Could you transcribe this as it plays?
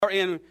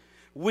in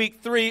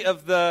week 3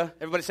 of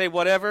everybody say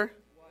whatever.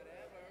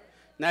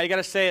 Now you got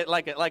to say it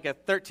like a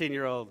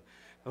 13-year-old.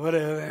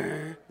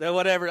 Whatever. The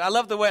whatever. I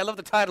love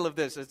the title of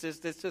this.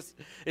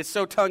 It's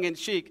so tongue in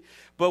cheek.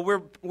 But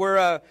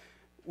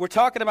we're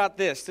talking about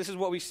this. This is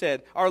what we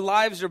said. Our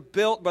lives are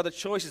built by the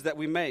choices that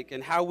we make,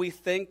 and how we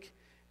think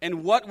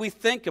and what we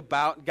think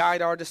about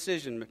guide our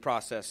decision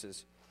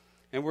processes.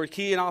 And we're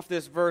keying off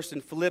this verse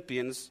in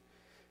Philippians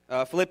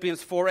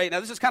 4:8. Now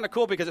this is kind of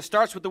cool because it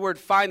starts with the word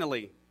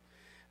finally.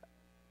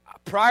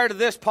 Prior to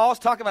this, Paul's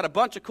talking about a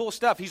bunch of cool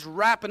stuff. He's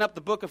wrapping up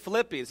the book of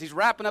Philippians. He's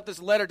wrapping up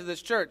this letter to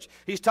this church.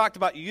 He's talked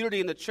about unity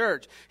in the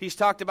church. He's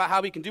talked about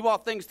how we can do all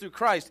things through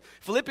Christ.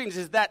 Philippians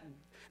is that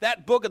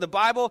book of the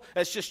Bible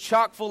that's just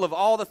chock full of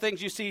all the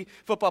things you see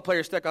football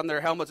players stick on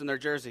their helmets and their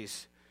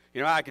jerseys.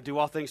 You know, I can do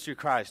all things through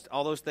Christ,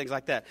 all those things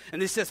like that. And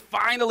he says,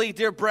 finally,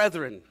 dear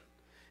brethren.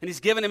 And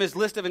he's giving him his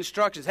list of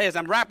instructions. Hey, as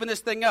I'm wrapping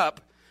this thing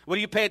up, what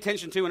do you pay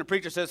attention to when a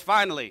preacher says,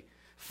 finally,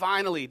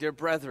 dear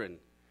brethren?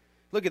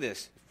 Look at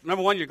this.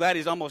 Number 1, you're glad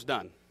he's almost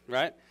done,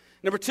 right?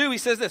 Number 2, he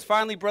says this,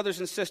 finally, brothers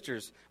and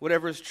sisters,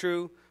 whatever is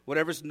true,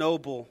 whatever is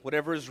noble,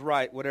 whatever is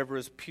right, whatever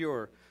is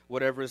pure,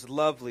 whatever is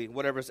lovely,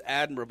 whatever is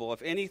admirable,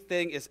 if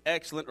anything is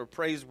excellent or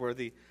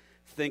praiseworthy,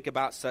 think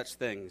about such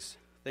things.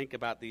 Think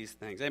about these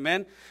things.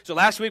 Amen? So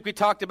last week we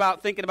talked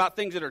about thinking about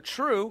things that are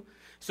true.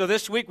 So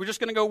this week we're just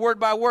going to go word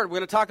by word. We're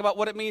going to talk about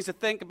what it means to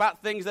think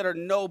about things that are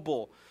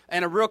noble.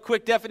 And a real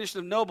quick definition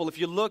of noble, if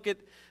you look at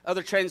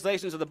other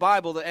translations of the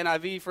Bible, the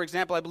NIV, for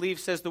example, I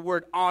believe says the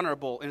word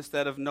honorable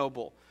instead of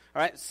noble.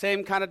 All right?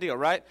 Same kind of deal,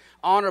 right?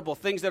 Honorable,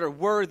 things that are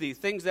worthy,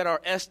 things that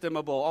are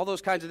estimable, all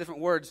those kinds of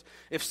different words.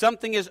 If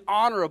something is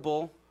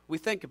honorable, we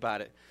think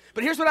about it.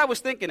 But here's what I was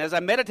thinking as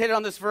I meditated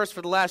on this verse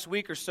for the last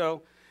week or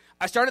so.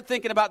 I started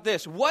thinking about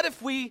this. What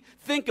if we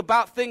think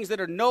about things that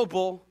are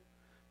noble,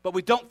 but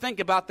we don't think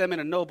about them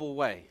in a noble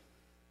way?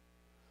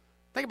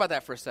 Think about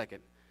that for a second.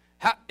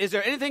 Is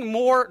there anything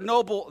more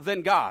noble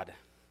than God?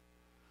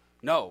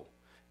 No.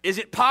 Is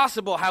it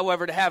possible,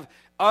 however, to have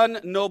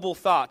unnoble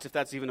thoughts, if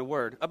that's even a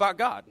word, about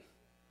God?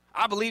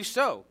 I believe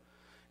so.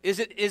 Is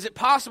it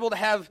possible to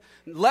have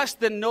less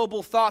than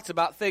noble thoughts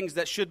about things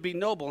that should be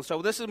noble? And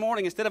so this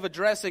morning, instead of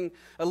addressing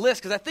a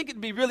list, because I think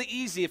it'd be really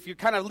easy if you're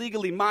kind of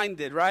legally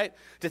minded, right,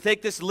 to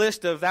take this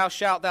list of thou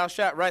shalt,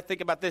 right,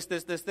 think about this,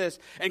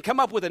 and come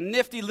up with a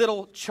nifty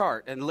little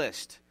chart and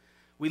list.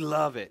 We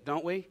love it,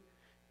 don't we?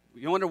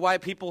 You wonder why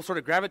people sort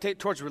of gravitate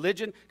towards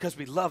religion? Because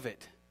we love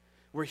it.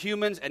 We're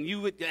humans, and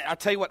I'll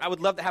tell you what, I would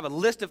love to have a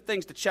list of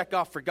things to check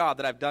off for God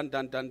that I've done,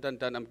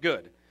 I'm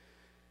good.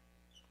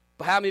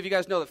 But how many of you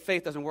guys know that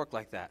faith doesn't work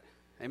like that?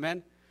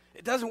 Amen?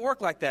 It doesn't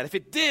work like that. If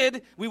it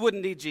did, we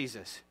wouldn't need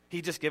Jesus.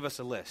 He'd just give us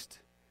a list.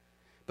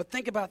 But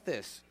think about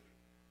this.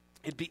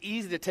 It'd be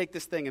easy to take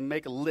this thing and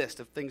make a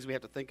list of things we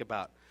have to think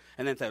about.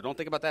 And then say, don't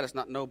think about that, it's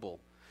not noble.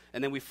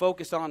 And then we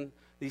focus on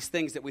these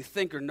things that we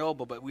think are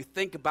noble, but we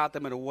think about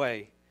them in a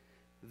way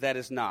that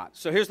is not.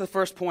 So here's the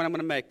first point I'm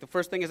going to make. The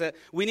first thing is that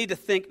we need to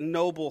think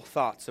noble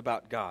thoughts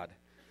about God.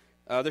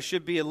 There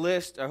should be a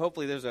list, or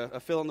hopefully there's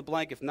a fill in the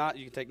blank. If not,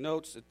 you can take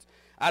notes.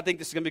 I think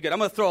this is going to be good. I'm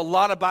going to throw a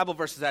lot of Bible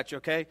verses at you,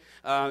 okay?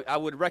 I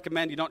would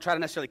recommend you don't try to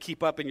necessarily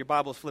keep up in your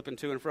Bibles flipping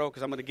to and fro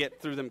because I'm going to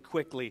get through them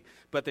quickly.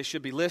 But they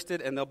should be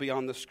listed and they'll be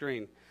on the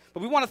screen.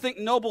 But we want to think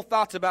noble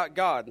thoughts about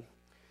God.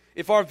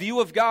 If our view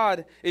of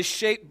God is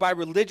shaped by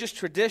religious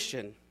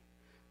tradition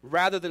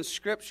rather than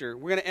Scripture,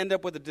 we're going to end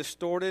up with a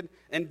distorted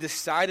and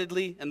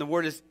decidedly, and the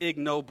word is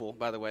ignoble,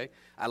 by the way.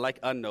 I like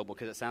unnoble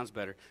because it sounds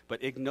better,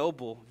 but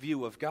ignoble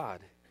view of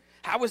God.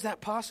 How is that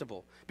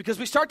possible? Because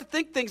we start to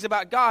think things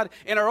about God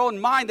in our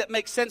own mind that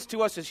make sense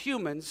to us as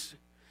humans,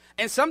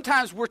 and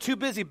sometimes we're too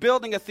busy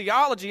building a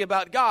theology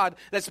about God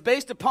that's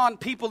based upon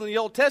people in the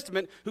Old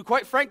Testament who,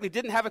 quite frankly,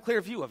 didn't have a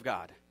clear view of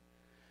God.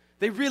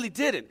 They really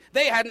didn't.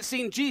 They hadn't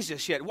seen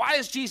Jesus yet. Why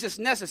is Jesus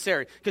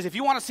necessary? Because if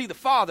you want to see the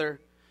Father,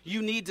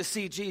 you need to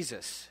see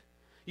Jesus.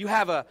 You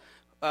have a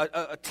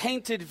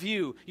tainted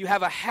view. You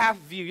have a half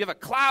view. You have a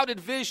clouded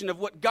vision of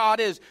what God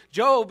is.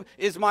 Job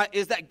is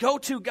that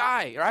go-to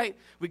guy, right?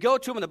 We go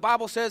to him and the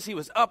Bible says he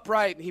was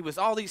upright and he was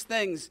all these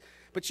things.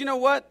 But you know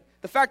what?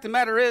 The fact of the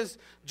matter is,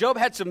 Job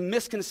had some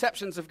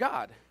misconceptions of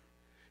God.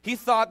 He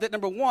thought that,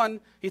 number one,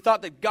 he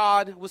thought that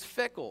God was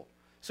fickle.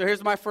 So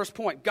here's my first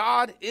point.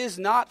 God is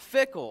not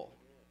fickle.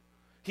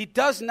 He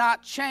does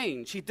not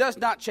change. He does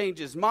not change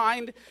his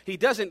mind. He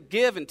doesn't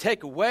give and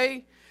take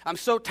away. I'm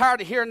so tired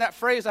of hearing that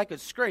phrase I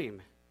could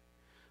scream.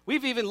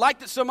 We've even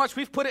liked it so much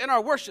we've put it in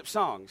our worship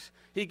songs.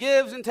 He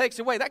gives and takes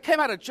away. That came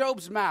out of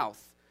Job's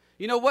mouth.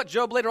 You know what?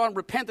 Job later on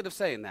repented of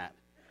saying that.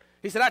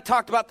 He said, I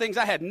talked about things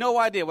I had no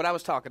idea what I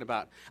was talking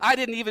about. I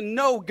didn't even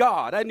know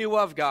God. I knew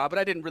of God, but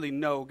I didn't really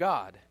know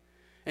God.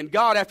 And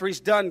God, after he's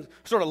done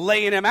sort of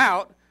laying him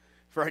out,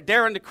 for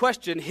daring to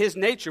question his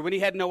nature when he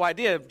had no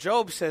idea,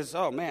 Job says,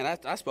 oh man,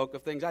 I spoke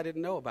of things I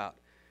didn't know about.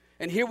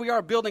 And here we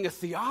are building a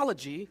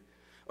theology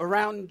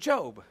around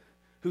Job,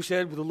 who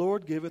said, well, the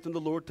Lord giveth and the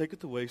Lord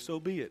taketh away, so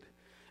be it.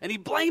 And he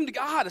blamed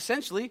God,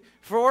 essentially,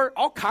 for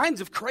all kinds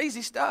of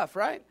crazy stuff,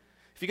 right?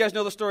 If you guys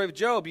know the story of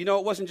Job, you know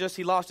it wasn't just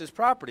he lost his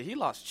property. He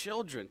lost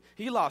children.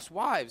 He lost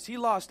wives. He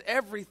lost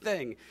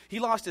everything.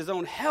 He lost his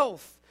own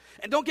health.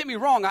 And don't get me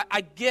wrong,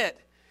 I get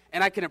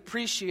and I can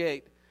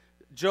appreciate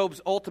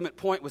Job's ultimate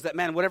point was that,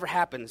 man, whatever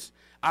happens,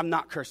 I'm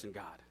not cursing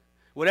God.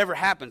 Whatever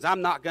happens,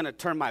 I'm not going to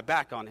turn my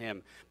back on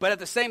him. But at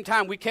the same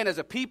time, we can, as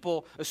a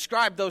people,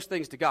 ascribe those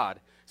things to God.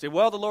 Say,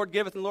 well, the Lord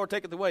giveth and the Lord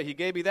taketh away. He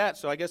gave me that,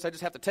 so I guess I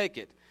just have to take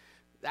it.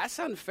 That's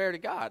unfair to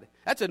God.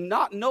 That's a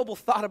not noble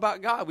thought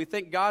about God. We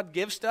think God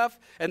gives stuff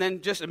and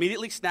then just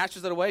immediately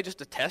snatches it away just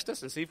to test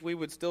us and see if we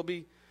would still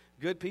be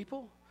good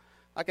people.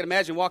 I can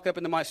imagine walking up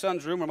into my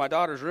son's room or my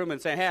daughter's room and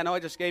saying, hey, I know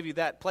I just gave you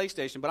that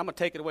PlayStation, but I'm going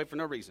to take it away for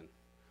no reason,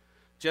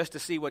 just to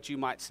see what you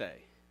might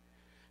say.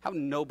 How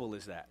noble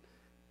is that?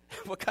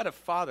 What kind of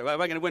father?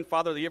 Am I going to win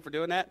Father of the Year for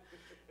doing that?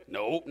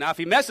 No. Now, if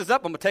he messes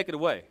up, I'm going to take it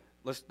away.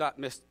 Let's not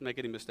make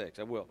any mistakes.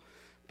 I will.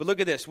 But look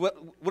at this. What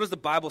does the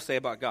Bible say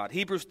about God?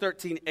 Hebrews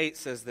 13:8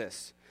 says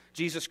this.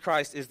 Jesus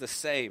Christ is the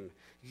same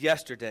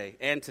yesterday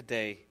and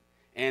today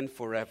and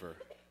forever.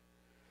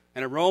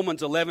 And in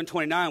Romans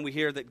 11:29, we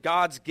hear that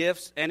God's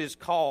gifts and his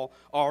call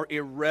are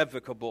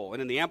irrevocable.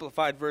 And in the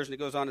Amplified Version, it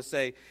goes on to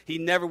say, he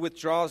never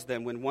withdraws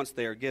them when once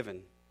they are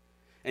given.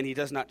 And he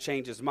does not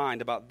change his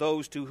mind about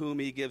those to whom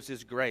he gives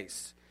his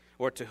grace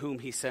or to whom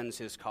he sends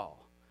his call.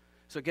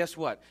 So guess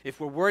what? If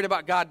we're worried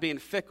about God being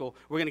fickle,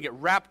 we're going to get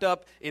wrapped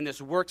up in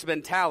this works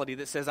mentality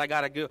that says, I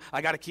got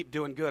to keep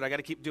doing good,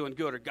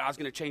 or God's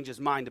going to change his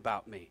mind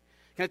about me.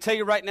 Can I tell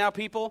you right now,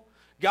 people,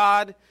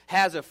 God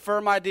has a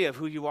firm idea of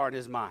who you are in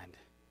his mind.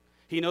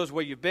 He knows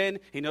where you've been.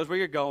 He knows where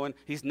you're going.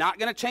 He's not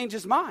going to change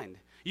his mind.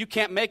 You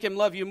can't make him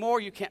love you more.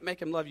 You can't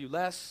make him love you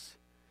less.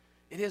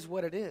 It is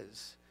what it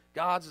is.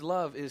 God's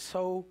love is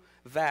so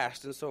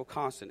vast and so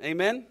constant.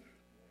 Amen?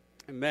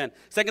 Amen.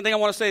 Second thing I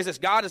want to say is this.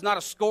 God is not a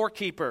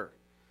scorekeeper.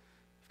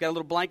 You've got a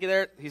little blanket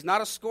there. He's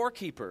not a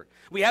scorekeeper.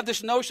 We have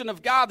this notion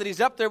of God that he's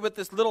up there with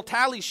this little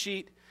tally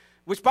sheet,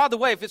 which, by the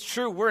way, if it's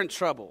true, we're in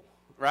trouble,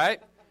 right?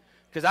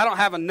 Because I don't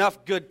have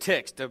enough good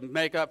ticks to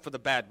make up for the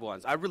bad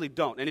ones. I really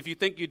don't. And if you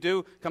think you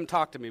do, come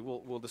talk to me.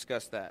 We'll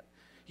discuss that.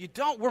 You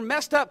don't. We're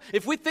messed up.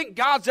 If we think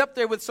God's up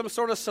there with some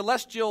sort of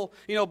celestial,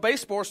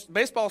 baseball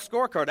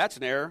scorecard, that's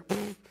an error.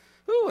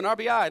 Ooh, an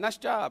RBI. Nice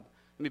job.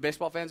 Any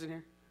baseball fans in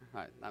here?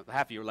 All right,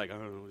 half of you are like, I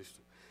don't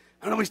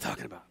know what he's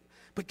talking about.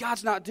 But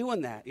God's not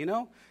doing that,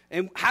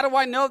 And how do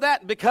I know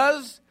that?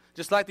 Because,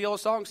 just like the old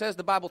song says,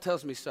 the Bible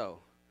tells me so.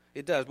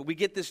 It does. But we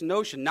get this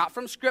notion, not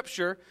from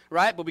Scripture,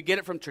 right? But we get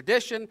it from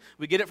tradition.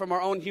 We get it from our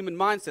own human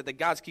mindset that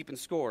God's keeping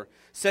score.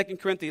 2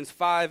 Corinthians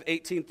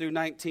 5:18 through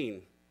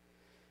 19.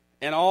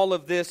 And all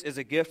of this is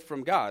a gift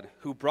from God,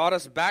 who brought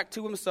us back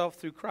to himself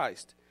through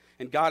Christ.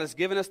 And God has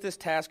given us this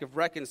task of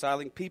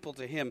reconciling people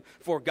to him.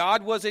 For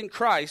God was in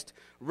Christ,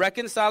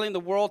 reconciling the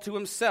world to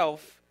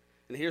himself.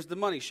 And here's the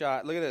money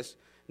shot. Look at this.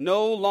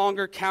 No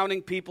longer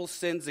counting people's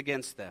sins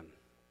against them.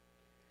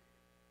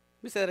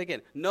 Let me say that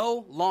again.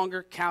 No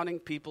longer counting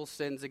people's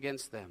sins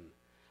against them.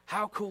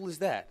 How cool is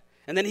that?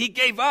 And then he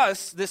gave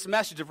us this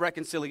message of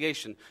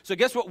reconciliation. So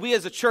guess what we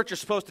as a church are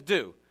supposed to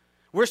do?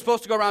 We're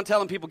supposed to go around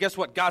telling people, guess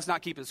what? God's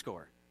not keeping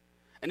score.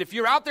 And if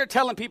you're out there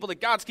telling people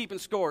that God's keeping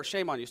score,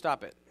 shame on you.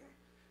 Stop it.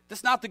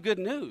 That's not the good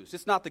news.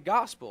 It's not the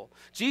gospel.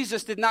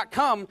 Jesus did not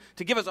come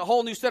to give us a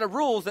whole new set of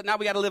rules that now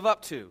we got to live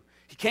up to.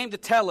 He came to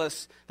tell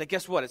us that,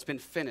 guess what? It's been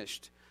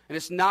finished. And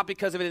it's not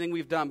because of anything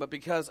we've done, but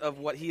because of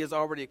what he has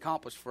already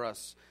accomplished for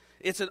us.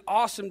 It's an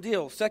awesome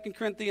deal.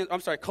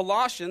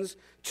 Colossians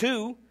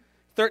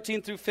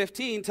 2:13 through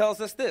 15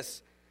 tells us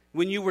this.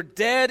 When you were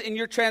dead in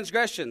your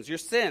transgressions, your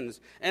sins,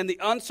 and the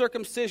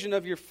uncircumcision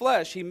of your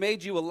flesh, he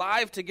made you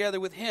alive together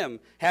with him,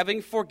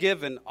 having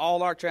forgiven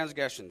all our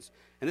transgressions.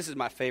 And this is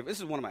my favorite. This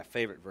is one of my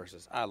favorite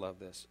verses. I love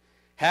this.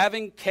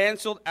 Having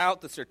canceled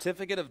out the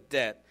certificate of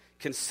debt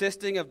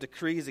consisting of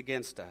decrees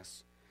against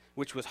us,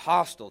 which was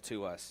hostile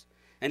to us,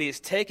 and he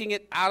is taking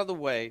it out of the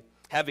way,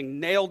 having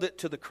nailed it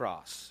to the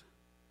cross.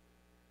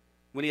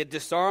 When he had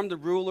disarmed the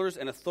rulers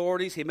and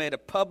authorities, he made a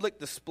public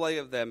display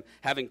of them,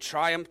 having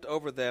triumphed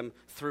over them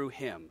through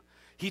him.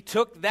 He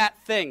took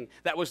that thing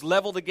that was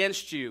leveled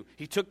against you.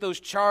 He took those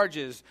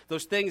charges,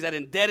 those things, that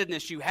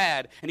indebtedness you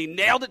had, and he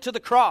nailed it to the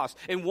cross.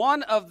 And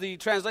one of the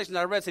translations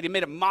I read said he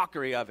made a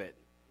mockery of it.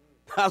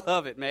 I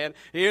love it, man.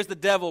 Here's the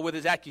devil with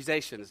his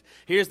accusations.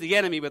 Here's the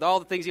enemy with all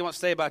the things he wants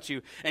to say about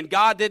you. And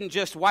God didn't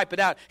just wipe it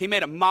out. He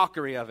made a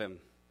mockery of him.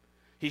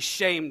 He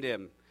shamed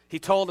him. He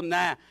told him,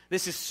 nah,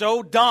 this is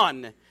so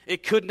done,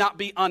 it could not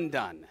be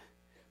undone.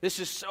 This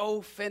is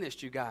so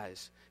finished, you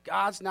guys.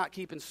 God's not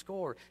keeping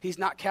score. He's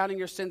not counting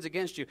your sins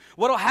against you.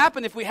 What will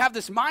happen if we have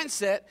this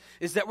mindset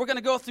is that we're going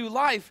to go through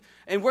life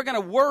and we're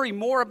going to worry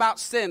more about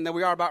sin than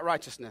we are about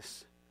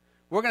righteousness.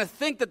 We're going to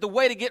think that the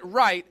way to get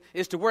right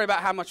is to worry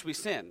about how much we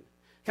sin.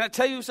 Can I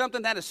tell you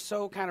something? That is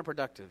so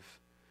counterproductive.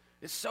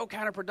 It's so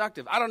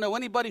counterproductive. I don't know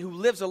anybody who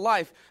lives a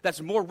life that's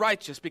more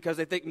righteous because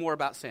they think more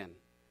about sin.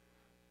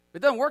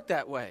 It doesn't work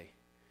that way.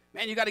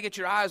 Man, you got to get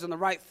your eyes on the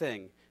right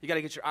thing. You got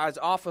to get your eyes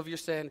off of your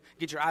sin,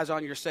 get your eyes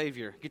on your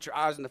Savior, get your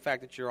eyes on the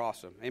fact that you're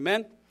awesome.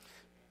 Amen?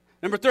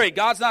 Number 3,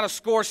 God's not a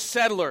score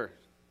settler.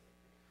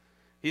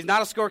 He's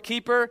not a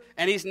scorekeeper,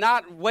 and he's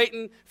not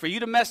waiting for you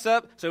to mess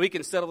up so he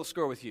can settle the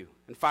score with you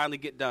and finally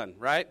get done,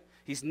 right?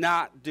 He's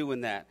not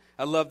doing that.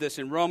 I love this.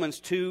 In Romans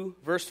 2,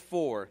 verse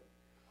 4,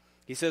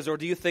 he says, or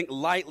do you think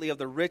lightly of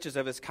the riches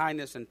of his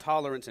kindness and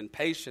tolerance and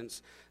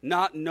patience,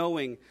 not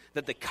knowing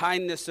that the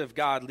kindness of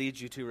God leads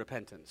you to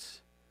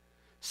repentance?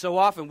 So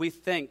often we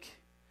think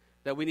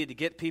that we need to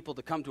get people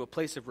to come to a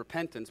place of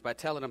repentance by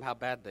telling them how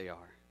bad they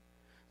are,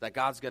 that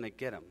God's going to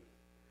get them.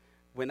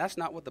 When that's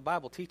not what the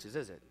Bible teaches,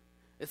 is it?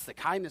 It's the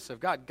kindness of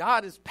God.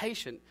 God is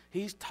patient.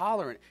 He's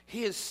tolerant.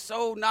 He is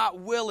so not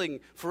willing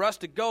for us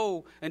to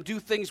go and do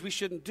things we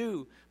shouldn't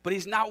do. But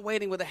he's not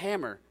waiting with a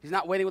hammer. He's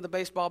not waiting with a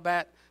baseball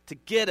bat to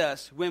get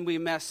us when we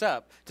mess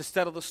up, to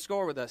settle the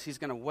score with us. He's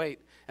going to wait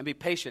and be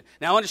patient.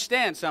 Now,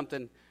 understand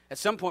something. At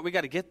some point, we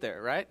got to get there,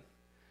 right?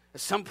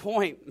 At some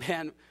point,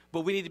 man,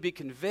 but we need to be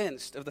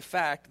convinced of the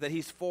fact that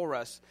he's for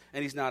us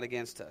and he's not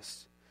against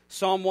us.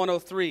 Psalm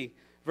 103,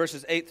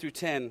 verses 8 through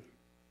 10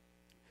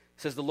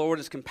 says, the Lord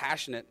is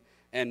compassionate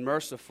and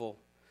merciful,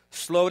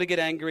 slow to get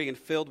angry and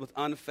filled with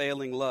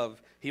unfailing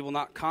love. He will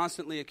not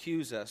constantly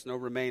accuse us, nor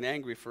remain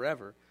angry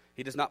forever.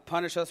 He does not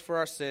punish us for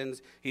our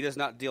sins. He does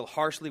not deal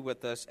harshly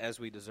with us as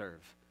we deserve.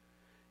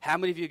 How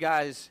many of you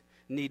guys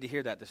need to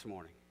hear that this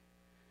morning?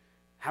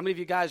 How many of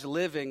you guys are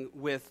living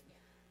with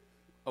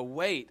a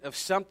weight of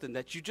something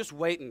that you're just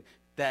waiting,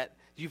 that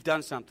you've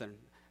done something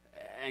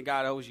and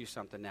God owes you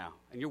something now,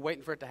 and you're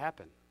waiting for it to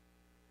happen?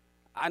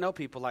 I know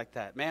people like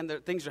that. Man,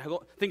 things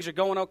are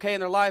going okay in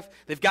their life.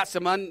 They've got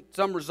some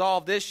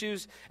resolved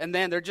issues, and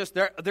then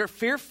they're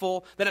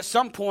fearful that at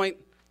some point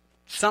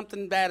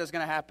something bad is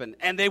going to happen,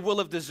 and they will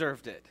have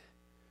deserved it.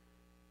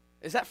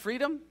 Is that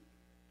freedom?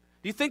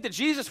 Do you think that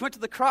Jesus went to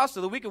the cross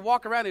so that we could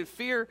walk around in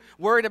fear,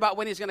 worried about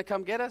when he's going to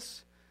come get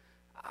us?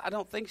 I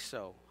don't think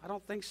so. I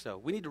don't think so.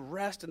 We need to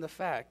rest in the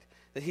fact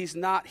that he's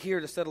not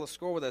here to settle a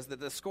score with us, that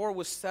the score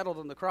was settled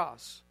on the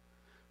cross.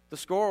 The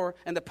score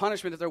and the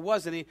punishment, if there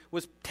was any,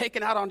 was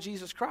taken out on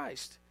Jesus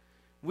Christ.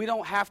 We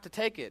don't have to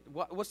take it.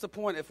 What's the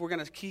point if we're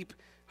going to keep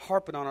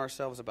harping on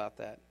ourselves about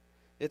that?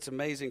 It's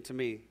amazing to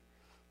me.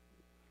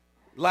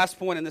 Last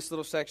point in this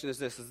little section is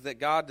this, is that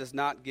God does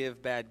not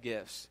give bad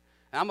gifts.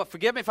 And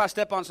forgive me if I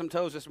step on some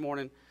toes this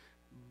morning,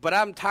 but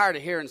I'm tired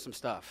of hearing some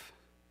stuff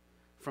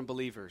from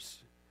believers.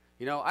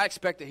 You know, I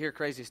expect to hear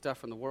crazy stuff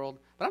from the world,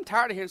 but I'm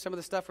tired of hearing some of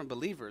the stuff from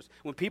believers.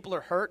 When people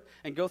are hurt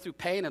and go through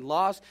pain and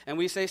loss, and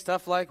we say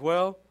stuff like,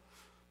 well,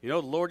 you know,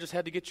 the Lord just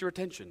had to get your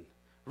attention.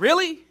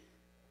 Really?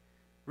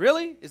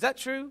 Really? Is that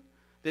true?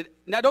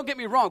 Now, don't get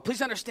me wrong.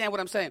 Please understand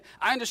what I'm saying.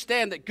 I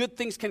understand that good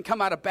things can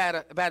come out of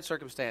bad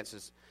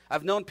circumstances.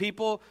 I've known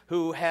people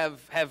who have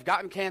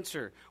gotten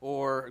cancer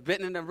or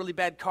been in a really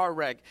bad car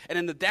wreck, and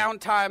in the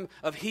downtime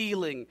of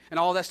healing and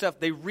all that stuff,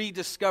 they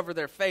rediscover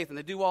their faith, and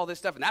they do all this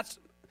stuff, and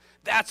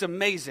that's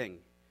amazing.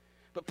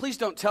 But please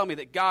don't tell me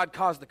that God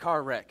caused the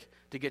car wreck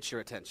to get your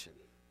attention.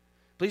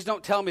 Please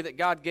don't tell me that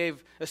God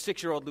gave a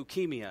 6-year-old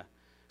leukemia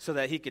so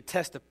that he could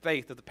test the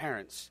faith of the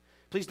parents.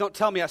 Please don't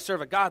tell me I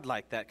serve a God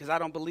like that, because I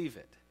don't believe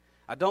it.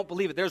 I don't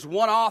believe it. There's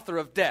one author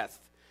of death,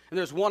 and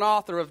there's one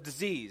author of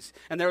disease,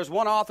 and there is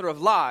one author of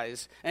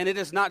lies, and it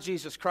is not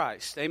Jesus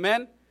Christ.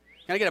 Amen?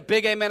 Can I get a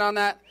big amen on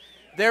that?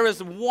 There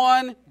is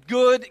one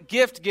good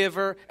gift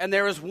giver, and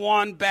there is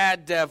one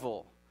bad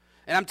devil.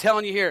 And I'm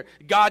telling you here,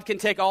 God can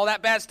take all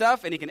that bad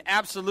stuff, and he can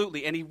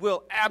absolutely, and he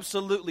will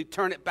absolutely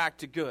turn it back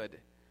to good.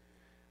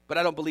 But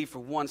I don't believe for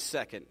 1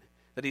 second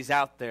that he's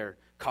out there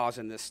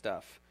causing this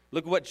stuff.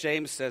 Look at what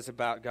James says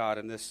about God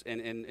in this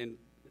in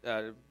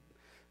the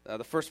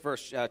first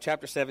verse,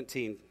 chapter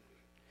 17.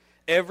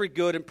 Every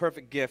good and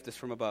perfect gift is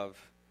from above,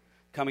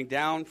 coming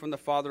down from the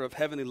Father of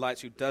heavenly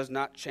lights, who does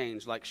not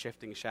change like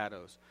shifting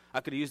shadows. I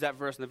could have used that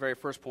verse in the very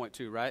first point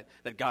too, right?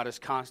 That God is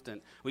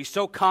constant. Well, he's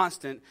so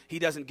constant, he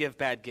doesn't give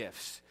bad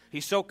gifts.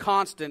 He's so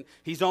constant,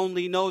 he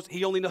only knows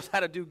how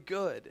to do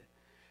good.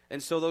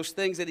 And so those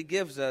things that he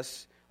gives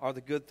us are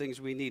the good things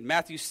we need.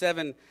 Matthew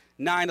 7,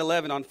 9,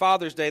 11. On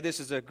Father's Day, this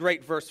is a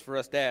great verse for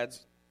us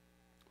dads.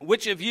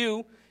 Which of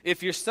you,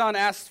 if your son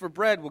asks for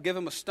bread, will give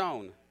him a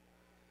stone?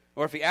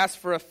 Or if he asks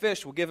for a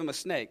fish, will give him a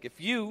snake? If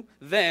you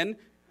then,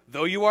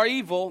 though you are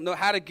evil, know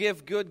how to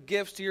give good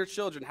gifts to your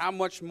children, how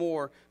much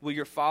more will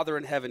your Father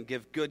in heaven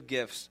give good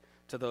gifts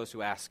to those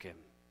who ask him?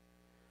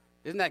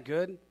 Isn't that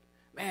good?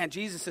 Man,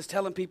 Jesus is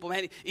telling people,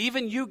 man,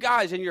 even you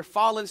guys in your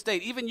fallen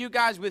state, even you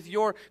guys with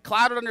your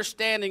clouded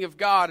understanding of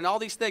God and all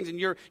these things and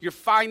your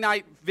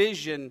finite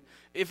vision,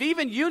 if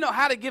even you know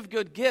how to give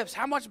good gifts,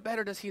 how much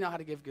better does he know how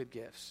to give good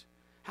gifts?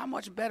 How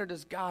much better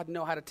does God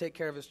know how to take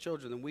care of his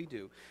children than we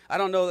do? I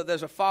don't know that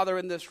there's a father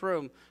in this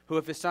room who,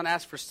 if his son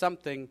asked for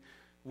something,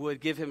 would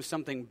give him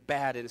something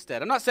bad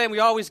instead. I'm not saying we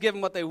always give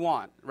them what they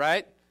want,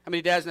 right? How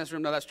many dads in this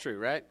room know that's true,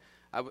 right?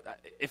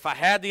 If I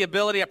had the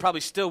ability, I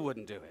probably still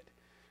wouldn't do it.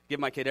 Give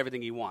my kid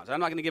everything he wants.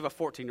 I'm not going to give a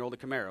 14-year-old a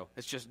Camaro.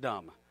 It's just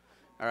dumb.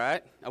 All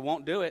right? I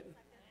won't do it.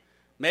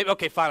 Maybe,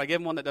 okay, fine, I'll give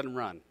him one that doesn't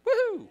run.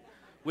 Woohoo!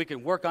 We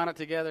can work on it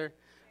together.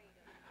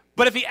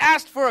 But if he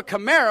asked for a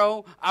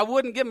Camaro, I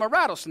wouldn't give him a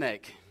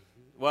rattlesnake.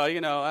 Well, you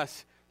know,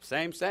 that's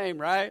same,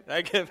 right?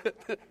 I give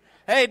it.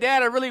 Hey,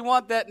 Dad, I really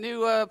want that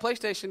new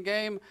PlayStation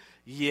game.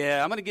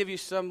 Yeah, I'm going to give you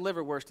some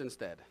liverwurst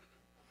instead.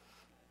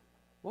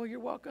 Well, you're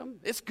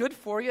welcome. It's good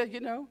for you, you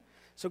know.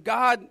 So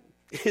God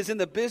is in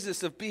the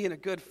business of being a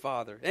good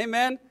father.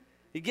 Amen?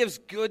 He gives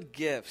good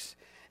gifts.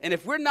 And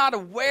if we're not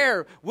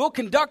aware, we'll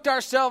conduct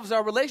ourselves,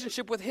 our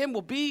relationship with him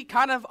will be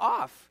kind of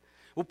off.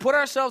 We'll put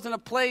ourselves in a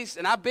place,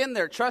 and I've been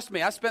there, trust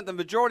me, I spent the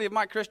majority of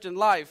my Christian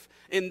life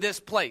in this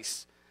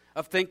place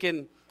of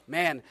thinking,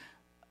 man,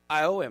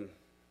 I owe him.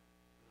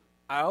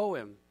 I owe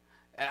him.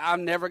 And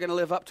I'm never going to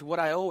live up to what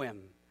I owe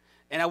him.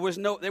 And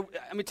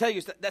let me tell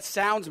you, that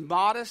sounds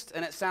modest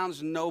and it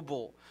sounds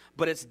noble,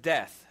 but it's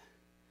death.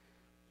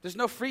 There's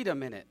no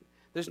freedom in it.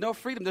 There's no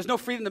freedom. There's no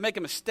freedom to make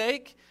a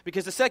mistake,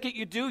 because the second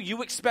you do,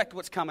 you expect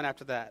what's coming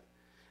after that.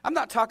 I'm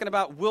not talking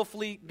about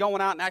willfully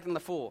going out and acting the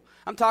fool.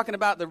 I'm talking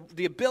about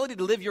the ability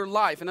to live your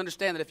life and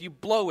understand that if you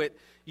blow it,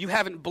 you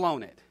haven't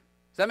blown it.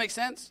 Does that make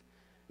sense?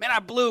 Man, I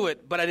blew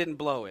it, but I didn't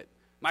blow it.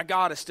 My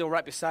God is still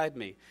right beside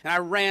me. And I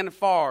ran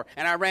far,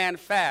 and I ran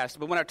fast.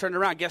 But when I turned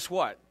around, guess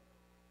what?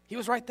 He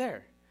was right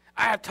there.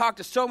 I have talked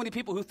to so many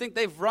people who think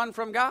they've run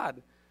from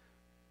God.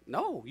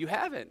 No, you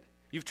haven't.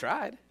 You've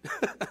tried.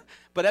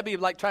 But that'd be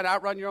like trying to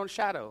outrun your own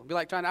shadow. It'd be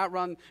like trying to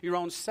outrun your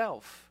own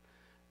self.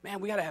 Man,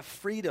 we got to have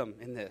freedom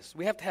in this.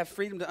 We have to have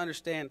freedom to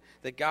understand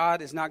that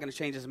God is not going to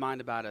change his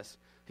mind about us.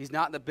 He's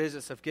not in the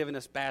business of giving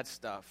us bad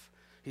stuff.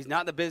 He's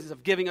not in the business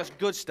of giving us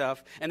good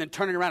stuff and then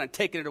turning around and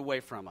taking it away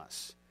from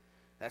us.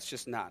 That's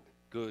just not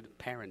good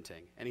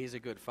parenting. And he's a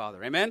good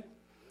father. Amen?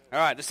 All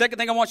right, the second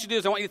thing I want you to do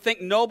is I want you to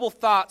think noble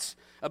thoughts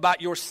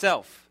about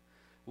yourself.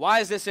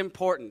 Why is this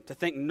important, to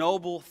think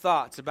noble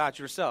thoughts about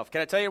yourself?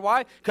 Can I tell you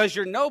why? Because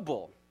you're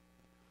noble.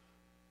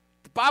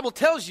 The Bible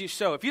tells you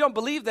so. If you don't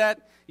believe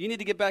that, you need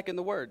to get back in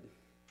the Word.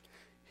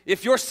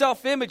 If your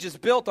self-image is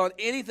built on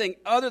anything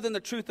other than the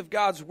truth of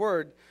God's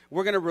Word,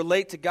 we're going to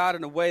relate to God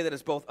in a way that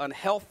is both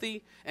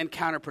unhealthy and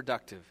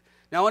counterproductive.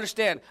 Now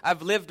understand,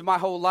 I've lived my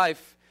whole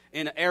life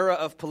in an era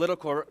of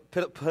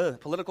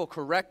political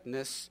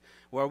correctness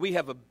where we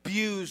have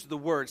abused the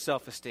word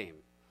self-esteem.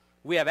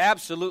 We have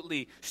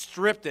absolutely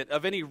stripped it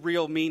of any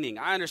real meaning.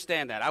 I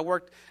understand that. I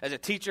worked as a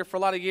teacher for a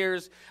lot of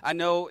years. I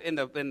know in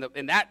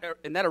that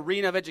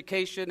arena of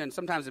education and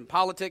sometimes in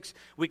politics,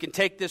 we can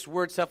take this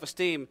word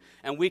self-esteem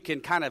and we can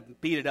kind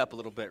of beat it up a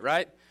little bit,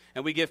 right?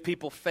 And we give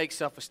people fake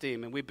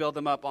self-esteem and we build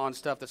them up on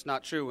stuff that's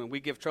not true, and we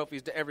give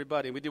trophies to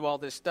everybody, and we do all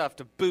this stuff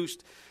to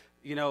boost,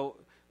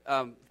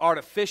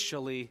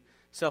 artificially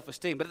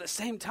self-esteem. But at the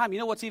same time, you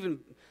know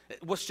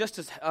what's just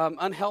as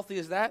unhealthy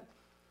as that?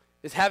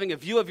 Is having a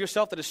view of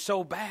yourself that is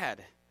so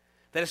bad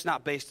that it's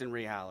not based in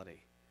reality.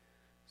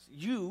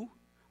 You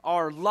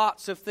are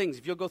lots of things.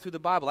 If you'll go through the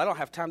Bible, I don't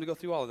have time to go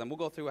through all of them. We'll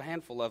go through a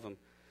handful of them.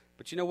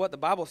 But you know what? The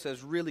Bible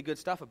says really good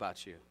stuff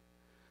about you.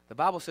 The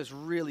Bible says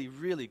really,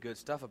 really good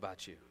stuff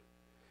about you.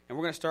 And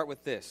we're going to start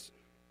with this.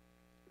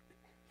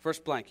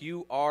 First blank,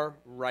 you are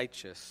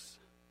righteous.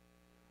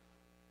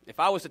 If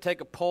I was to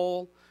take a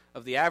poll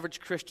of the average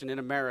Christian in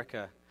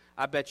America,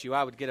 I bet you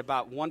I would get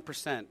about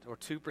 1% or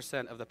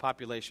 2% of the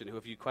population who,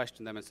 if you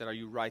questioned them and said, are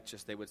you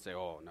righteous, they would say,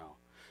 oh, no.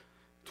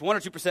 1 or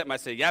 2%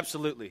 might say, yeah,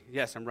 absolutely,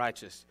 yes, I'm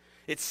righteous.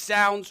 It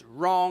sounds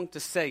wrong to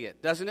say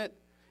it, doesn't it?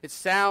 It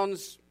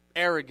sounds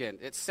arrogant.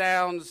 It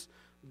sounds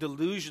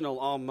delusional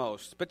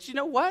almost. But you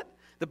know what?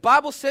 The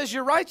Bible says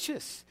you're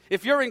righteous.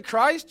 If you're in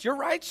Christ, you're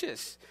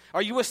righteous.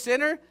 Are you a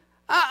sinner?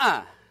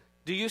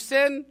 Do you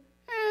sin?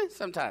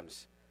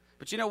 Sometimes.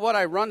 But you know what?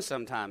 I run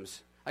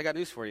sometimes. I got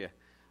news for you.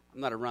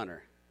 I'm not a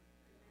runner.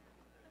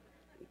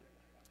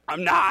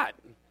 I'm not.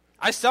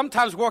 I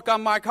sometimes work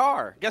on my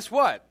car. Guess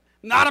what?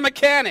 Not a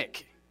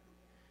mechanic.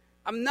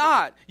 I'm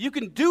not. You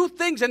can do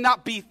things and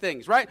not be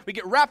things, right? We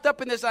get wrapped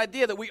up in this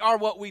idea that we are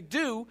what we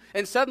do,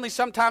 and suddenly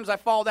sometimes I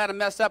fall down and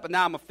mess up, and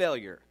now I'm a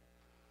failure.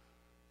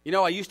 You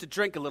know, I used to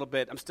drink a little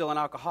bit. I'm still an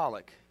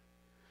alcoholic.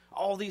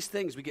 All these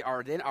things, we get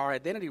our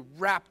identity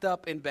wrapped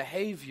up in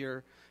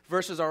behavior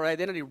versus our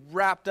identity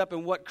wrapped up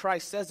in what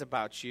Christ says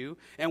about you,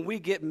 and we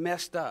get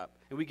messed up,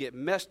 and we get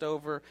messed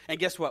over, and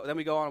guess what? Then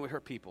we go on and we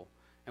hurt people,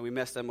 and we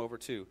mess them over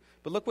too.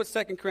 But look what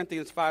 2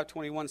 Corinthians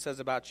 5:21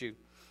 says about you.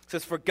 It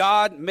says, for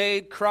God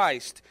made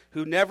Christ,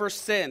 who never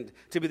sinned,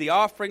 to be the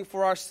offering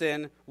for our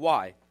sin.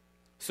 Why?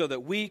 So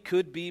that we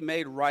could be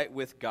made right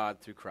with God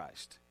through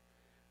Christ.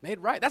 Made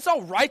right. That's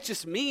all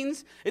righteous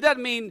means. It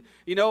doesn't mean,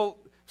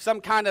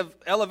 some kind of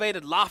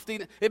elevated,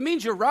 lofty. It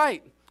means you're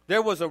right.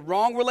 There was a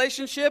wrong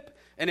relationship,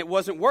 and it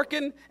wasn't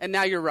working, and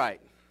now you're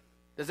right.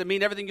 Does it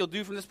mean everything you'll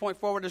do from this point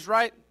forward is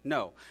right?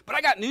 No. But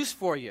I got news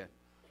for you.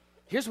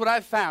 Here's what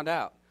I've found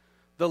out.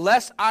 The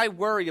less I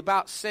worry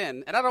about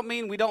sin, and I don't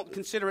mean we don't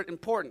consider it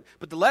important,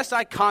 but the less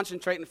I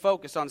concentrate and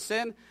focus on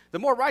sin, the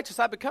more righteous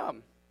I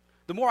become.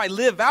 The more I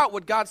live out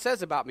what God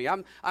says about me.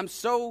 I'm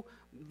so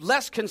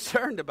less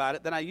concerned about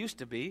it than I used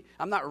to be.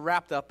 I'm not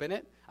wrapped up in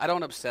it. I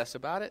don't obsess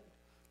about it.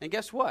 And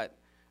guess what?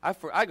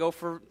 I go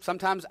for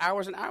sometimes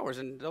hours and hours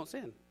and don't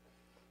sin.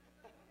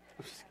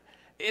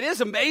 It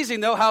is amazing,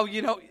 though, how,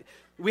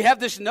 we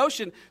have this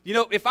notion,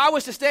 if I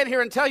was to stand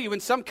here and tell you in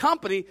some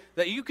company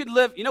that you could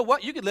live, you know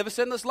what? You could live a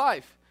sinless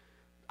life.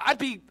 I'd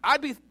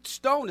be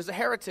stoned as a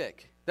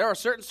heretic. There are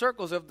certain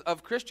circles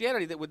of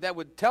Christianity that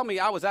would tell me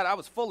I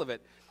was full of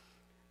it.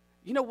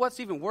 You know what's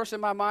even worse in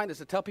my mind is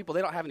to tell people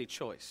they don't have any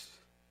choice.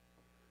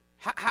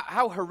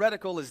 How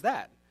heretical is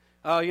that?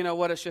 Oh, you know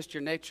what? It's just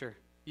your nature.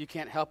 You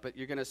can't help it.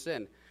 You're going to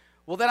sin.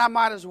 Well, then I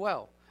might as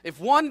well. If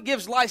one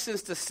gives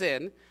license to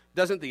sin,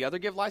 doesn't the other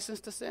give license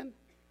to sin?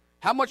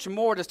 How much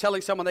more does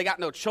telling someone they got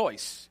no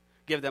choice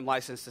give them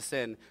license to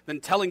sin than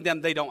telling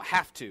them they don't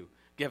have to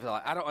give it?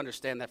 I don't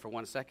understand that for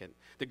 1 second.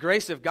 The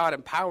grace of God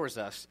empowers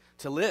us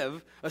to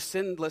live a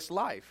sinless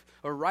life,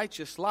 a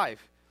righteous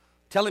life.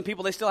 Telling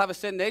people they still have a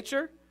sin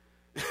nature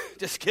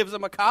just gives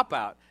them a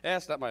cop-out.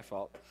 It's not my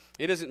fault.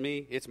 It isn't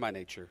me. It's my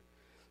nature.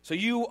 So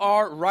you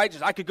are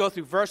righteous. I could go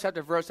through verse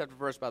after verse after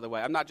verse, by the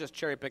way. I'm not just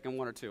cherry-picking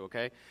one or two,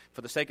 okay?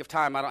 For the sake of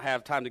time, I don't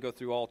have time to go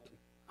through all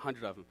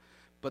 100 of them.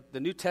 But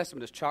the New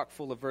Testament is chock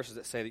full of verses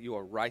that say that you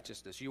are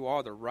righteousness. You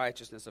are the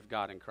righteousness of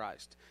God in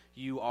Christ.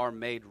 You are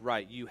made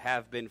right. You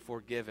have been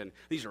forgiven.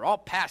 These are all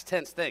past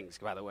tense things,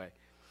 by the way.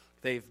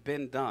 They've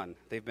been done.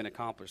 They've been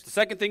accomplished. The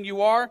second thing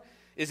you are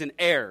is an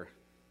heir.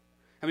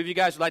 How many of you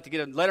guys would like to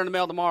get a letter in the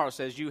mail tomorrow that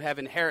says you have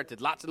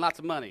inherited lots and lots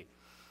of money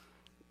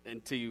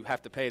until you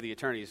have to pay the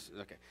attorneys?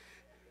 Okay.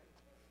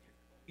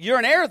 You're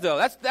an heir, though.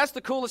 That's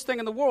the coolest thing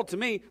in the world to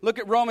me. Look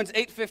at Romans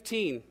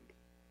 8:15.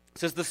 It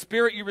says, the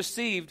spirit you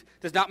received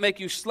does not make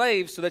you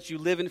slaves so that you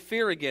live in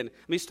fear again.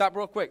 Let me stop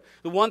real quick.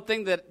 The one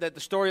thing that the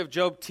story of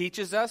Job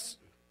teaches us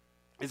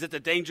is it's a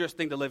dangerous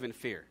thing to live in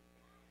fear.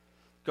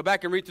 Go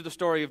back and read through the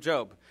story of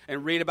Job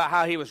and read about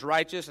how he was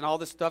righteous and all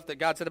this stuff that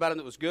God said about him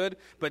that was good.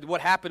 But what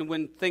happened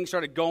when things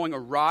started going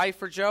awry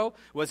for Job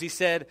was he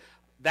said,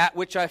 that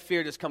which I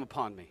feared has come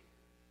upon me.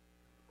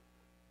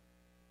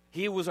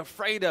 He was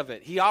afraid of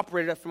it. He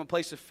operated from a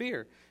place of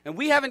fear. And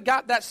we haven't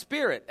got that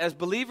spirit. As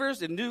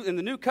believers in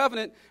the new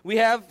covenant, we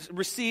have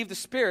received a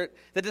spirit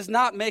that does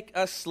not make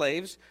us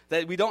slaves,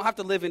 that we don't have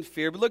to live in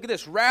fear. But look at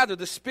this. Rather,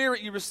 the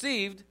spirit you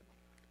received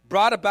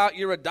brought about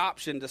your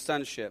adoption to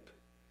sonship.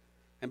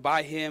 And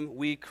by him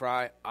we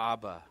cry,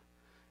 Abba.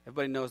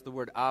 Everybody knows the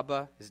word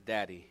Abba is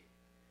daddy.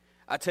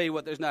 I tell you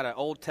what, there's not an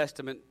Old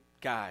Testament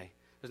guy,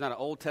 there's not an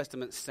Old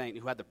Testament saint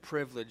who had the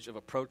privilege of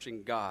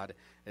approaching God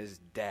as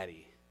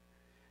daddy.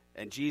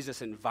 And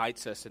Jesus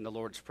invites us in the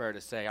Lord's Prayer to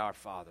say, our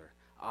Father,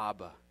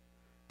 Abba,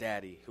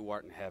 Daddy, who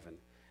art in heaven.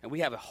 And we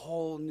have a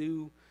whole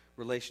new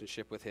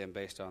relationship with him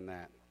based on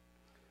that.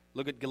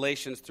 Look at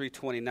Galatians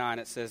 3:29.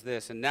 It says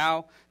this, and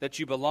now that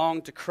you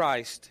belong to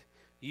Christ,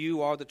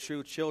 you are the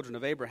true children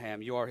of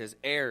Abraham. You are his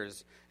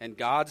heirs, and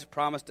God's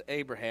promise to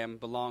Abraham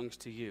belongs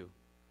to you.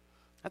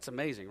 That's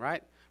amazing,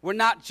 right? We're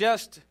not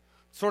just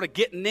sort of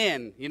getting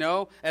in,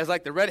 as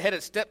like the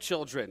redheaded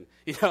stepchildren.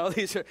 These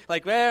are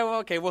like, well,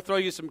 okay, we'll throw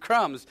you some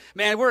crumbs.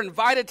 Man, we're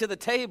invited to the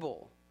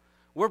table.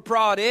 We're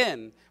brought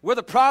in. We're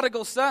the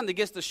prodigal son that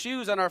gets the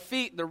shoes on our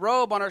feet, the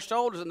robe on our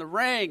shoulders, and the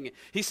ring.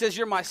 He says,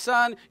 you're my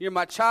son, you're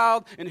my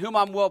child, in whom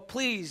I'm well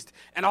pleased.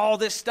 And all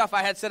this stuff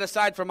I had set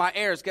aside for my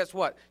heirs, guess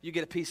what? You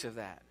get a piece of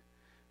that.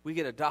 We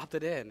get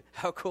adopted in.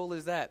 How cool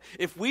is that?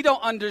 If we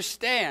don't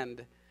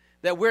understand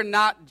that we're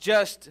not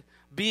just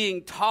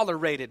being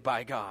tolerated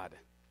by God,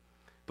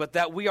 but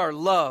that we are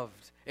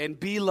loved and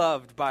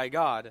beloved by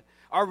God,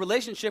 our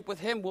relationship with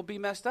him will be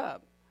messed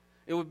up.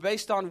 It will be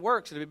based on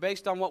works. It will be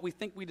based on what we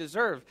think we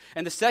deserve.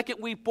 And the second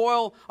we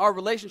boil our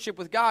relationship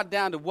with God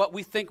down to what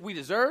we think we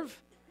deserve,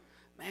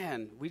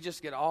 man, we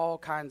just get all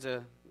kinds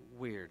of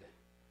weird.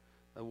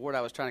 The word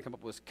I was trying to come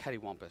up with was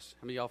cattywampus.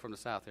 How many of y'all from the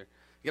South here?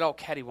 Get all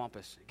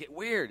cattywampus. Get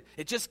weird.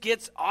 It just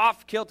gets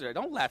off kilter.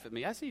 Don't laugh at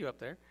me. I see you up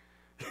there.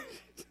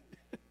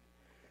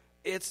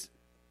 It's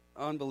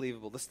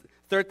unbelievable. The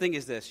third thing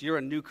is this. You're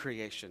a new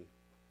creation.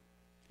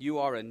 You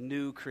are a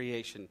new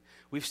creation.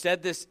 We've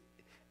said this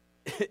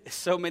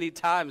so many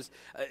times.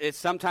 It's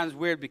sometimes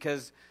weird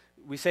because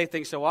we say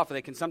things so often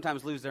they can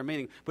sometimes lose their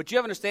meaning. But do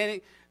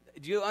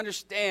you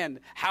understand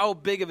how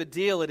big of a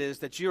deal it is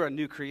that you're a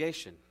new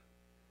creation?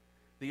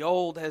 The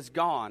old has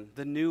gone.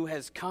 The new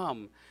has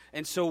come.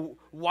 And so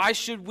why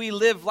should we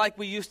live like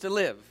we used to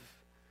live?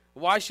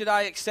 Why should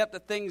I accept the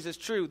things as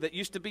true that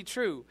used to be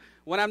true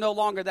when I'm no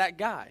longer that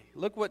guy?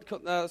 Look what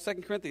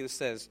 2 Corinthians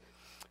says.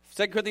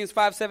 2 Corinthians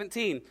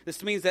 5:17.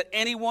 This means that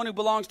anyone who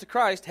belongs to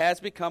Christ has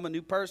become a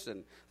new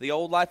person. The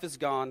old life is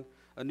gone.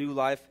 A new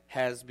life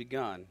has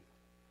begun.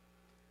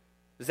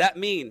 Does that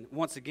mean,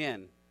 once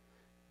again,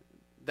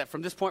 that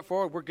from this point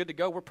forward we're good to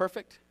go, we're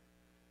perfect?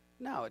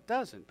 No, it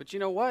doesn't. But you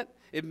know what?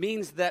 It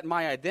means that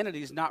my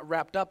identity is not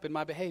wrapped up in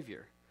my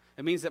behavior.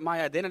 It means that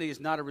my identity is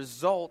not a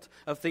result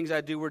of things I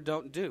do or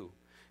don't do.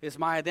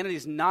 My identity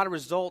is not a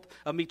result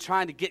of me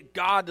trying to get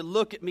God to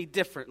look at me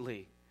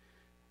differently.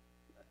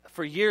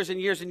 For years and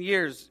years and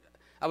years,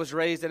 I was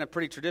raised in a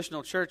pretty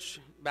traditional church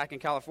back in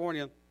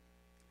California.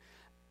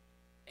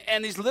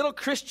 And these little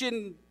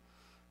Christian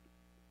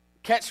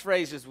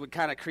catchphrases would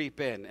kind of creep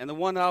in. And the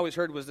one I always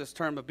heard was this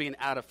term of being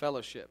out of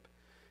fellowship.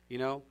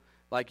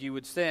 Like you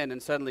would sin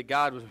and suddenly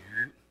God was,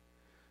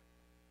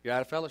 you're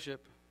out of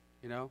fellowship.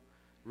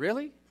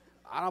 Really?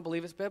 I don't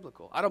believe it's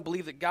biblical. I don't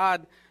believe that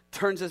God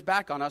turns his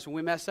back on us when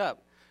we mess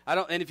up.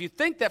 And if you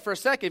think that for a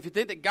second, if you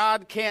think that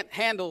God can't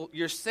handle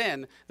your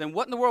sin, then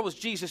what in the world was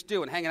Jesus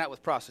doing hanging out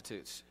with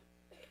prostitutes?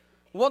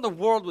 What in the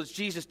world was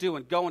Jesus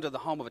doing going to the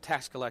home of a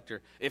tax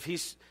collector if he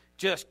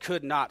just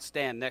could not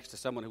stand next to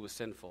someone who was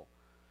sinful?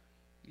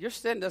 Your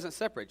sin doesn't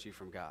separate you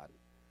from God.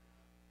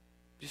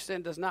 Your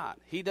sin does not.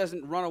 He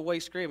doesn't run away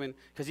screaming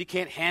because he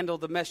can't handle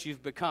the mess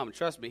you've become.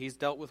 Trust me, he's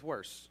dealt with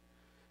worse.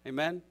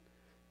 Amen?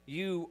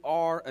 You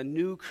are a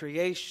new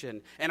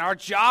creation. And our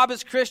job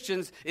as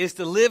Christians is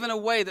to live in a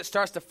way that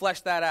starts to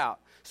flesh that out,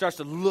 starts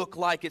to look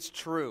like it's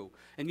true.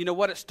 And you know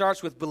what? It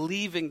starts with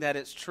believing that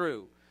it's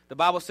true. The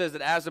Bible says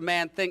that as a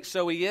man thinks,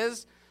 so he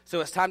is. So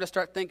it's time to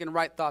start thinking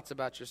right thoughts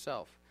about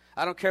yourself.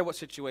 I don't care what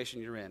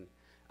situation you're in.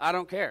 I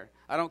don't care.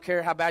 I don't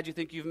care how bad you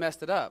think you've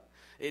messed it up.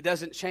 It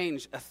doesn't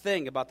change a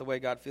thing about the way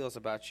God feels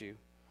about you.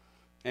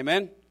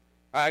 Amen?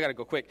 All right, I got to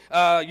go quick.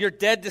 You're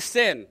dead to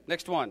sin.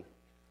 Next one.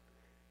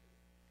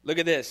 Look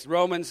at this.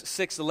 Romans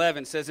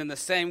 6:11 says, in the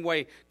same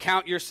way,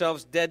 count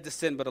yourselves dead to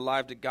sin, but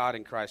alive to God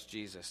in Christ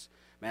Jesus.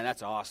 Man,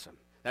 that's awesome.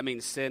 That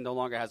means sin no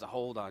longer has a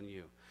hold on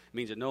you. It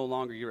means that no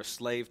longer you're a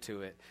slave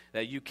to it,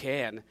 that you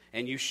can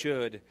and you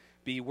should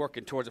be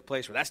working towards a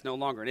place where that's no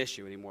longer an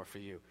issue anymore for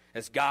you.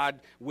 As God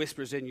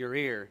whispers in your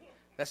ear,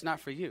 that's not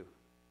for you.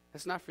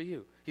 That's not for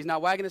you. He's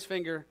not wagging his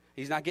finger.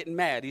 He's not getting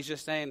mad. He's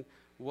just saying,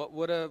 what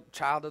would a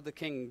child of the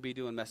king be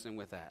doing messing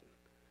with that?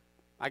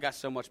 I got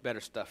so much better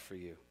stuff for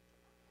you.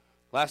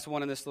 Last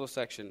one in this little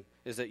section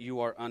is that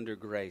you are under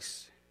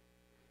grace.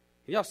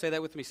 Can y'all say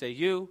that with me? Say,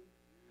 you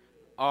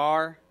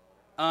are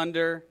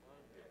under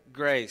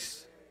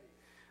grace.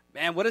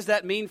 Man, what does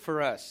that mean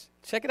for us?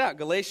 Check it out.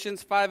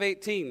 Galatians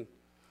 5:18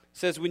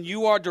 says, when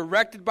you are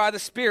directed by the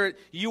Spirit,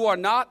 you are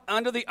not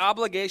under the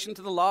obligation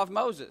to the law of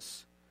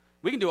Moses.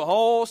 We can do a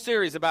whole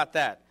series about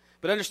that.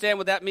 But understand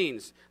what that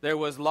means. There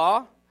was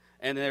law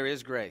and there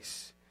is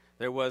grace.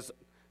 There was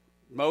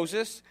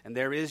Moses and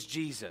there is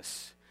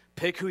Jesus.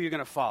 Pick who you're going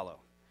to follow.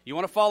 You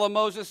want to follow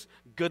Moses?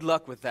 Good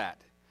luck with that.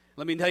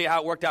 Let me tell you how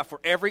it worked out for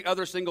every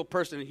other single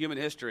person in human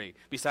history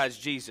besides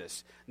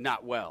Jesus.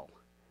 Not well.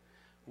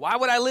 Why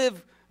would I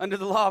live under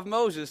the law of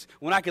Moses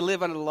when I can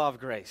live under the law of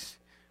grace?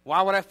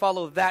 Why would I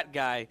follow that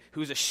guy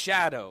who's a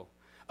shadow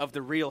of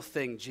the real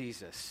thing,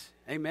 Jesus?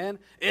 Amen?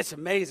 It's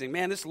amazing.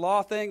 Man, this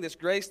law thing, this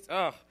grace,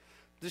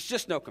 there's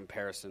just no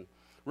comparison.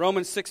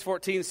 Romans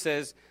 6:14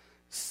 says,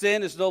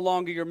 sin is no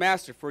longer your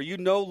master, for you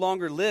no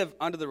longer live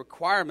under the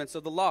requirements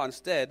of the law.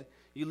 Instead,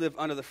 you live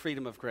under the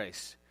freedom of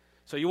grace.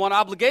 So you want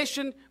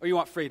obligation or you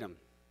want freedom?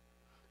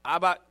 I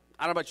don't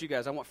know about you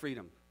guys. I want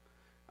freedom.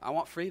 I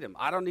want freedom.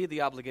 I don't need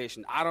the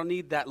obligation. I don't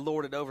need that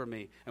lorded over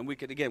me. And we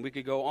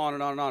could go on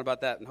and on and on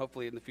about that, and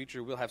hopefully in the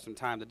future we'll have some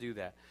time to do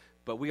that.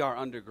 But we are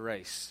under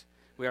grace.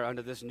 We are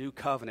under this new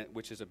covenant,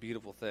 which is a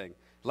beautiful thing.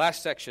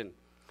 Last section.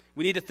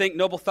 We need to think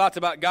noble thoughts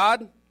about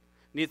God.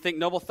 We need to think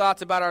noble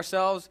thoughts about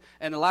ourselves.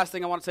 And the last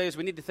thing I want to say is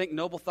we need to think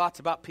noble thoughts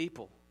about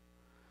people.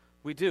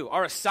 We do.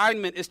 Our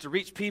assignment is to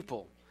reach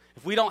people.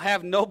 If we don't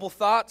have noble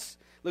thoughts,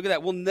 look at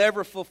that. We'll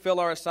never fulfill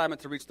our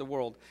assignment to reach the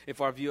world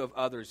if our view of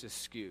others is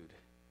skewed.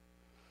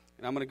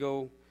 And I'm going to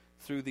go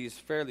through these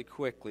fairly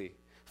quickly.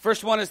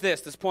 First one is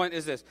this. This point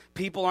is this.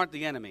 People aren't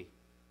the enemy.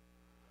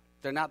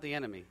 They're not the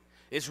enemy.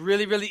 It's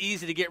really, really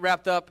easy to get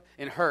wrapped up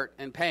in hurt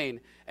and pain.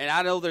 And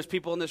I know there's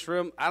people in this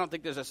room. I don't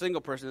think there's a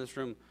single person in this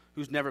room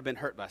who's never been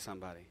hurt by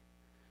somebody.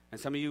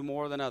 And some of you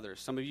more than others.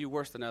 Some of you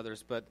worse than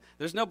others. But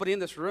there's nobody in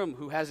this room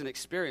who has an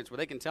experience where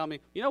they can tell me,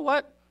 you know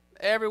what?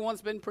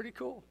 Everyone's been pretty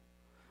cool.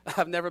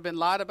 I've never been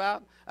lied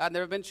about. I've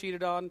never been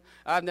cheated on.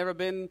 I've never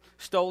been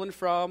stolen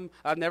from.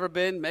 I've never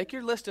been. Make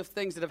your list of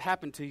things that have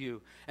happened to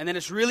you. And then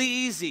it's really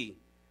easy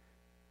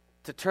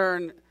to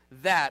turn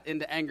that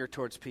into anger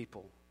towards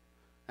people.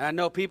 And I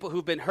know people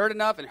who've been hurt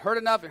enough and hurt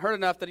enough and hurt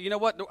enough that, you know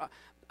what?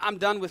 I'm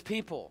done with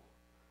people.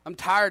 I'm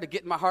tired of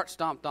getting my heart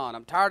stomped on.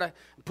 I'm tired of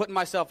putting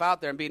myself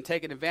out there and being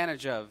taken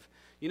advantage of.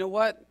 You know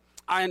what?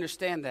 I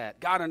understand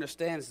that. God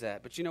understands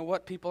that. But you know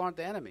what? People aren't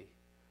the enemy.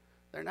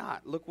 They're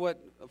not. Look what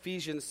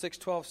Ephesians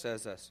 6:12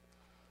 says us.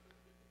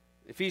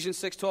 Ephesians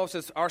 6:12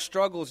 says, our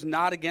struggle is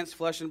not against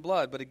flesh and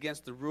blood, but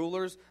against the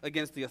rulers,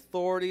 against the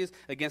authorities,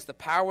 against the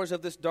powers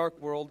of this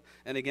dark world,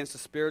 and against the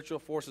spiritual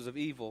forces of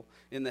evil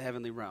in the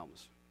heavenly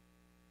realms.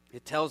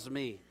 It tells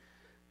me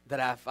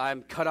that if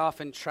I'm cut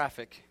off in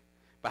traffic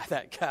by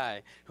that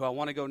guy who I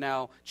want to go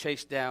now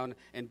chase down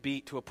and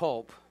beat to a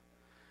pulp,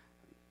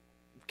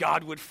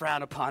 God would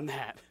frown upon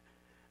that.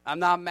 I'm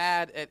not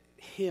mad at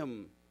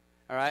him.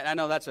 All right, I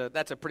know that's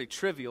a pretty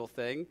trivial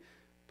thing,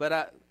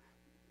 but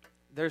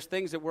there's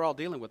things that we're all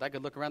dealing with. I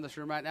could look around this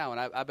room right now, and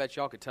I bet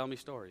y'all could tell me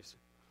stories,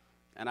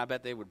 and I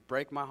bet they would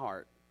break my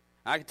heart.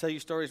 I could tell you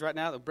stories right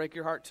now that would break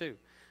your heart too.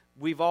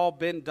 We've all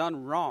been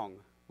done wrong.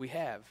 We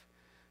have,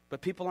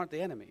 but people aren't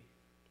the enemy.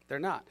 They're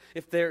not.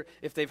 If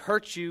they've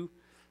hurt you,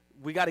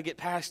 we got to get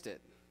past it,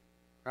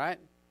 right?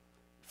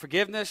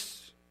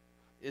 Forgiveness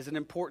is an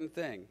important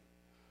thing.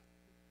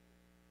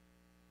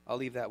 I'll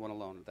leave that one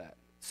alone with that.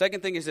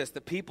 Second thing is this,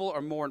 that people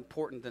are more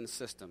important than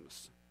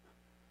systems.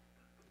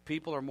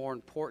 People are more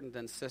important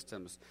than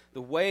systems.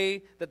 The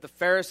way that the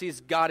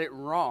Pharisees got it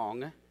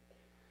wrong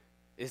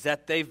is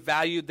that they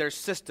valued their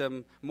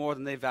system more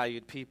than they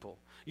valued people.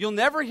 You'll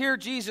never hear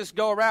Jesus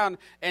go around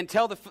and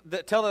tell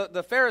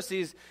the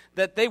Pharisees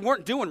that they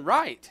weren't doing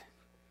right.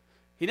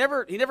 He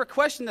never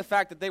questioned the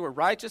fact that they were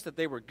righteous, that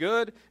they were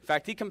good. In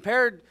fact, he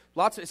compared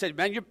he said,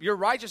 man, your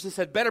righteousness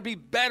had better be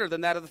better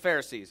than that of the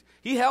Pharisees.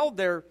 He held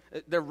their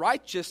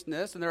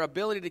righteousness and their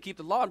ability to keep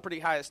the law in pretty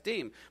high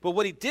esteem. But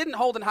what he didn't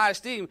hold in high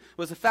esteem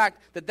was the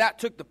fact that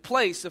took the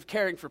place of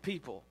caring for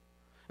people.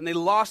 And they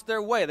lost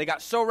their way. They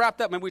got so wrapped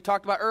up. Remember we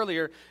talked about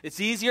earlier, it's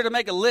easier to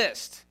make a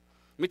list.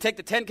 Let me take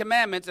the 10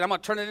 Commandments and I'm going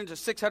to turn it into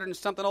 600 and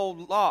something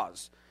old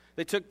laws.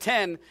 They took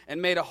 10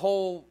 and made a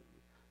whole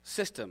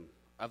system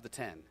of the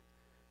 10.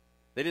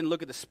 They didn't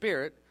look at the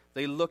Spirit.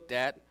 They looked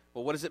at,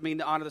 well, what does it mean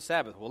to honor the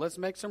Sabbath? Well, let's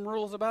make some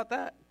rules about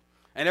that.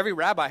 And every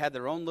rabbi had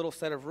their own little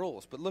set of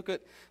rules. But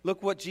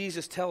look what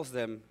Jesus tells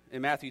them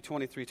in Matthew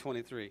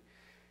 23:23. It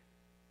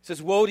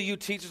says, woe to you,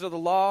 teachers of the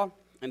law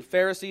and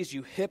Pharisees,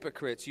 you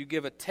hypocrites. You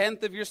give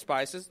 1/10 of your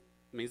spices.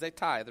 It means they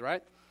tithe,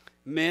 right?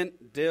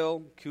 Mint,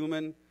 dill,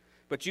 cumin.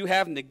 But you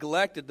have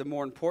neglected the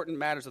more important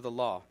matters of the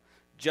law,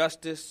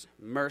 justice,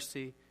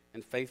 mercy,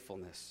 and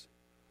faithfulness.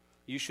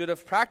 You should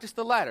have practiced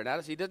the latter.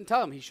 Notice he didn't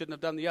tell him he shouldn't have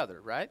done the other,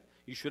 right?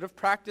 You should have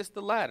practiced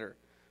the latter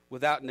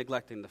without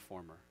neglecting the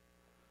former.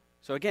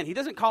 So again, he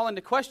doesn't call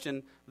into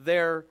question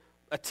their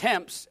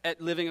attempts at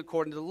living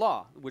according to the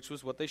law, which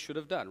was what they should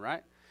have done,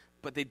 right?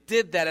 But they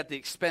did that at the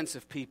expense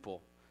of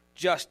people.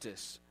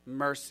 Justice,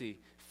 mercy,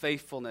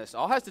 faithfulness,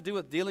 all has to do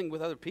with dealing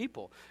with other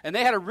people. And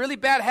they had a really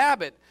bad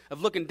habit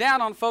of looking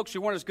down on folks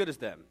who weren't as good as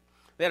them.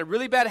 They had a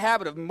really bad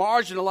habit of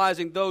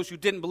marginalizing those who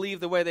didn't believe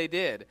the way they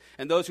did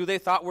and those who they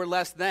thought were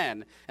less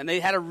than. And they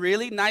had a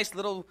really nice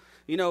little,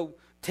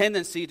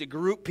 tendency to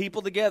group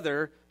people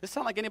together. Does this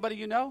sound like anybody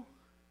you know?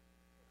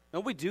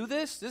 Don't we do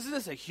this? Isn't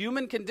this a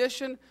human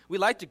condition? We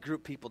like to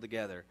group people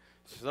together.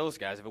 So those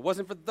guys, if it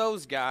wasn't for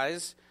those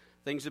guys,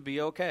 things would be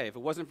okay. If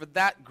it wasn't for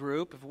that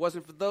group, if it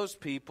wasn't for those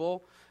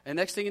people, and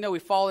next thing you know, we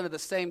fall into the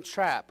same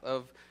trap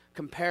of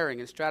comparing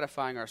and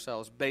stratifying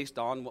ourselves based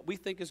on what we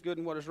think is good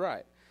and what is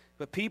right.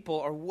 But people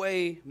are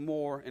way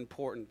more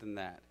important than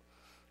that.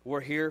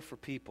 We're here for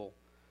people.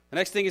 The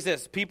next thing is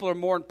this. People are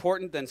more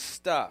important than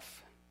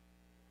stuff.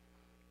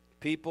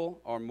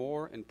 People are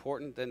more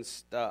important than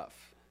stuff.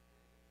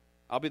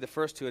 I'll be the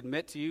first to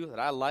admit to you that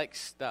I like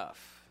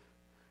stuff.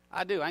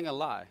 I do. I ain't going to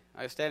lie.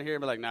 I stand here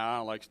and be like, I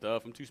don't like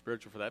stuff. I'm too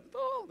spiritual for that.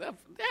 Oh, yeah,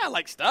 I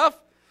like stuff.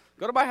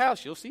 Go to my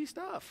house. You'll see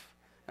stuff.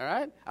 All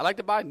right? I like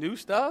to buy new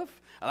stuff.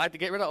 I like to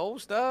get rid of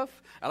old stuff.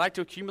 I like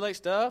to accumulate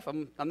stuff.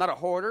 I'm not a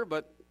hoarder,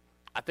 but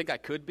I think I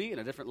could be in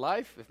a different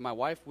life if my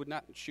wife would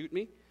not shoot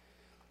me.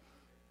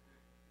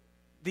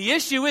 The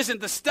issue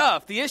isn't the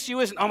stuff. The issue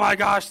isn't, oh my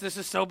gosh, this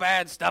is so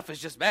bad. Stuff is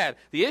just bad.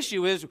 The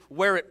issue is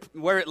where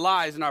it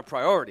lies in our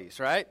priorities,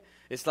 right?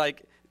 It's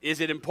like, is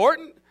it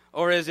important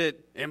or is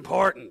it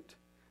important?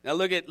 Now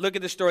look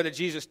at the story that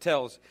Jesus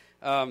tells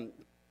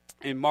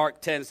in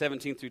Mark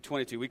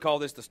 10:17-22. We call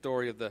this the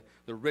story of the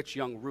rich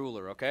young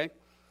ruler, okay?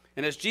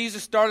 And as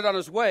Jesus started on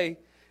his way,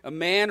 a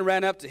man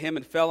ran up to him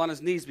and fell on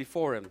his knees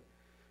before him.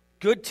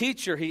 Good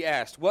teacher, he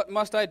asked, what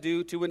must I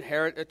do to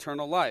inherit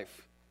eternal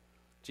life?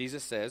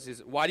 Jesus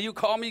says, why do you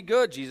call me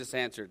good? Jesus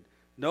answered,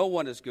 no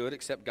one is good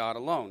except God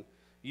alone.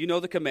 You know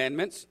the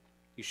commandments.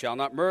 You shall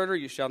not murder,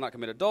 you shall not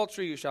commit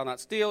adultery, you shall not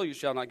steal, you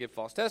shall not give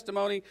false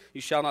testimony,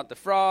 you shall not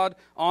defraud,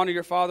 honor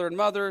your father and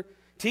mother.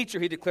 Teacher,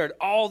 he declared,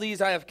 all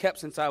these I have kept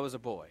since I was a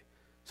boy.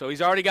 So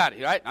he's already got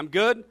it, right? I'm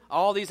good.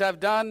 All these I've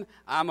done.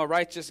 I'm a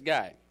righteous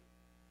guy.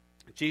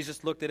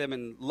 Jesus looked at him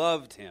and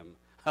loved him.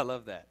 I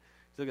love that.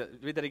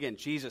 Read that again.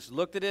 Jesus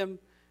looked at him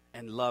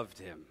and loved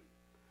him.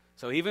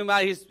 So even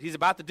while he's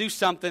about to do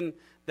something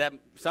that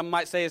some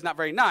might say is not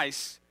very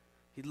nice,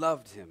 he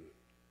loved him.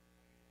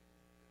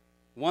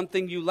 One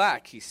thing you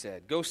lack, he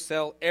said. Go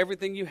sell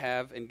everything you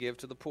have and give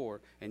to the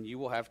poor, and you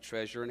will have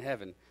treasure in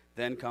heaven.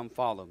 Then come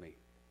follow me.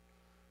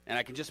 And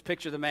I can just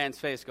picture the man's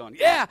face going,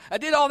 yeah, I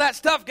did all that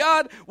stuff,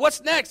 God.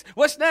 What's next?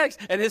 What's next?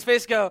 And his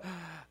face go,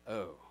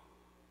 oh.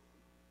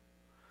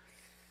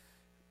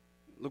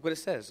 Look what it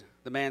says.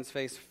 The man's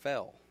face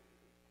fell.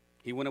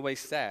 He went away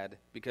sad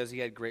because he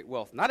had great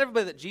wealth. Not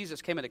everybody that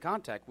Jesus came into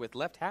contact with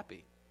left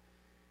happy.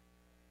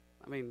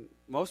 I mean,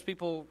 most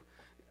people,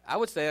 I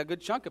would say a good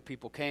chunk of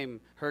people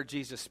heard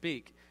Jesus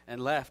speak, and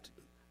left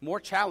more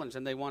challenged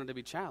than they wanted to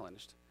be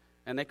challenged.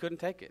 And they couldn't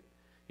take it,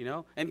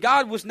 And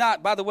God was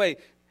not, by the way,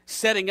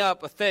 setting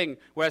up a thing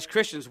where as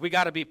Christians we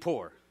got to be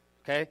poor,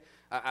 okay?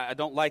 I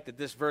don't like that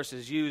this verse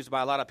is used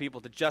by a lot of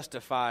people to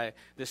justify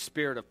this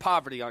spirit of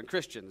poverty on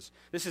Christians.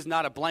 This is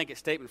not a blanket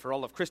statement for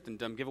all of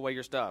Christendom, give away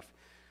your stuff.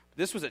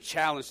 This was a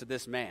challenge to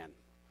this man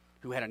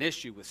who had an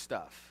issue with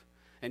stuff.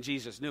 And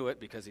Jesus knew it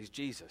because he's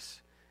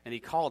Jesus. And he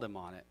called him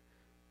on it.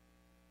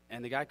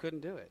 And the guy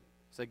couldn't do it.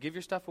 So give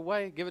your stuff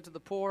away, give it to the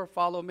poor,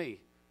 follow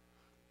me.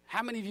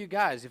 How many of you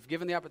guys, if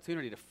given the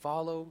opportunity to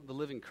follow the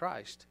living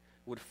Christ,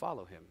 would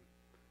follow him?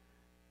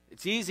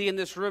 It's easy in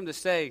this room to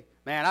say,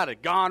 man, I'd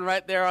have gone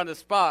right there on the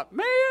spot.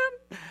 Man,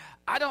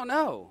 I don't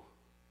know.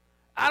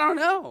 I don't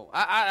know.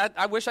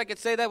 I wish I could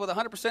say that with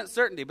 100%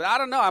 certainty, but I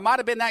don't know. I might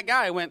have been that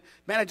guy who went,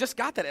 man, I just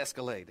got that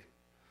Escalade.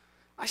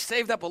 I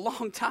saved up a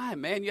long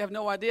time, man. You have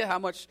no idea how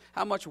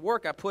much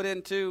work I put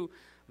into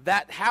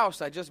that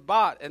house I just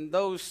bought and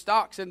those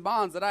stocks and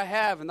bonds that I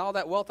have and all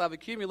that wealth I've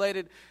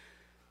accumulated.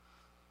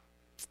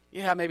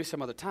 Yeah, maybe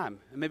some other time.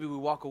 And maybe we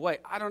walk away.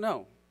 I don't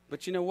know.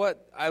 But you know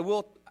what?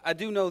 I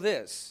do know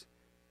this.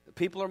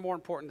 People are more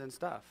important than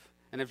stuff.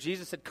 And if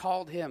Jesus had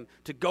called him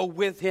to go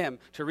with him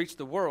to reach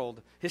the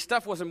world, his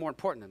stuff wasn't more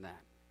important than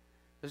that.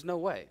 There's no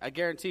way. I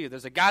guarantee you.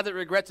 There's a guy that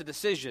regrets a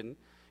decision.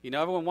 You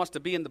know, everyone wants to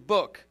be in the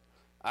book.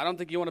 I don't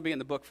think you want to be in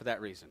the book for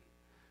that reason.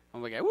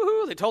 I'm like,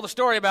 woohoo, they told a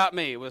story about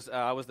me.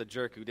 I was the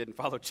jerk who didn't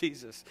follow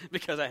Jesus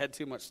because I had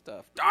too much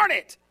stuff. Darn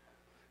it!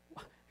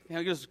 You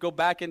know, just go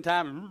back in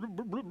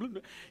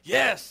time.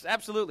 Yes,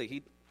 absolutely.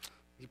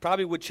 He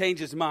probably would change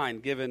his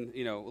mind given,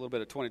 a little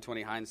bit of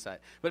 20/20 hindsight.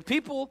 But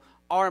people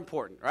are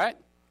important, right?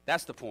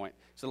 That's the point.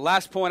 So the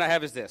last point I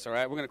have is this, all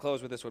right? We're going to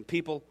close with this one.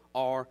 People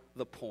are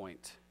the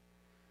point.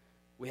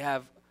 We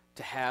have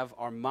to have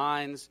our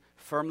minds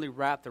firmly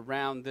wrapped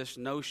around this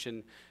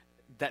notion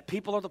that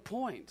people are the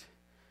point.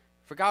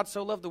 For God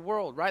so loved the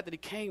world, right, that he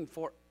came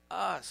for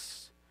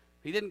us.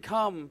 He didn't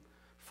come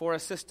for a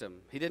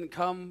system. He didn't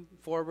come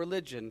for a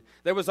religion.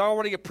 There was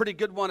already a pretty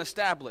good one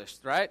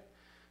established, right?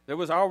 There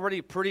was already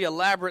pretty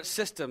elaborate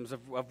systems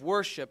of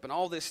worship and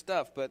all this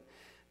stuff, but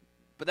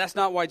that's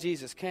not why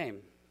Jesus came.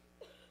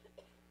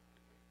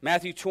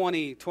 Matthew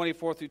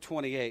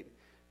 20:24-28.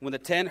 When the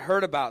 10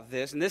 heard about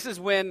this, and this is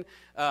when,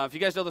 if you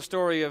guys know the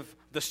story of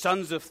the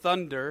sons of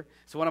thunder,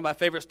 it's one of my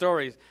favorite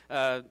stories.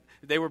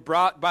 They were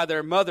brought by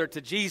their mother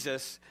to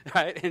Jesus,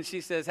 right? And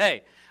she says,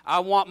 hey, I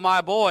want my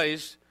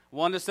boys,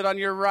 one to sit on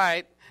your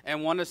right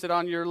and one to sit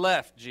on your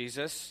left,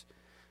 Jesus.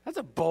 That's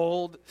a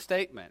bold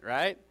statement,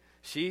 right?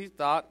 She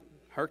thought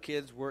her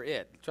kids were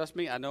it. Trust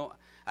me, I know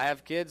I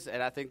have kids,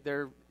 and I think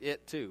they're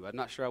it too. I'm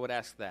not sure I would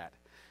ask that.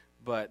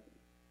 But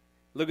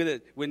look at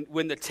it.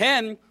 When the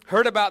 10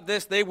 heard about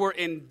this, they were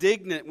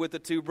indignant with the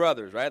two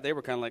brothers, right? They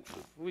were kind of like,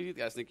 who do you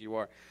guys think you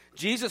are?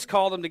 Jesus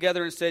called them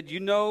together and said, you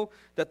know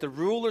that the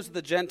rulers of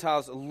the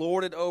Gentiles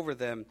lord it over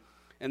them,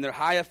 and their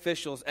high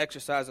officials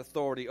exercise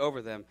authority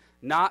over them.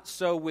 Not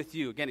so with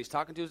you. Again, he's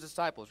talking to his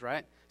disciples,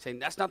 right? Saying,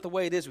 that's not the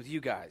way it is with you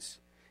guys.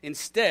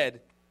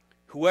 Instead,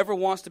 whoever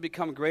wants to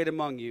become great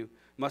among you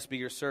must be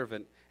your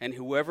servant, and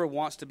whoever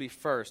wants to be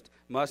first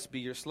must be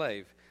your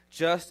slave.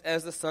 Just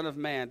as the Son of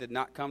Man did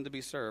not come to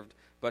be served,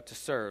 but to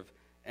serve,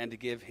 and to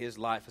give his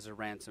life as a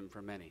ransom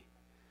for many.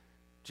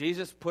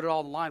 Jesus put it all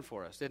on the line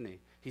for us, didn't he?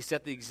 He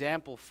set the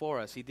example for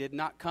us. He did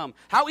not come.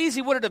 How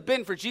easy would it have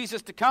been for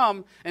Jesus to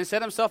come and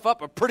set himself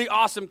up a pretty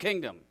awesome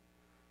kingdom?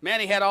 Man,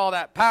 he had all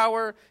that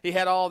power. He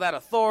had all that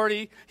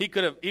authority.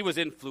 He was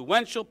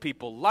influential.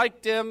 People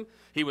liked him.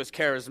 He was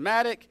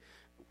charismatic.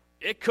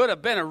 It could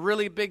have been a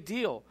really big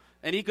deal.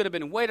 And he could have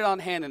been waited on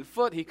hand and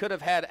foot. He could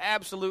have had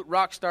absolute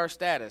rock star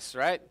status,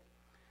 right?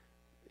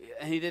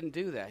 And he didn't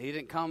do that. He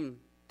didn't come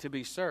to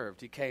be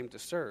served. He came to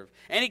serve.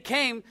 And he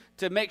came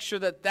to make sure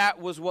that that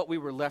was what we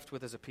were left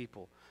with as a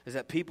people, is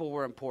that people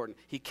were important.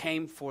 He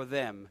came for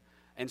them,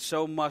 and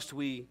so must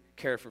we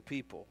care for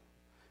people.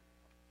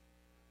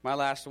 My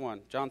last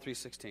one, John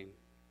 3:16.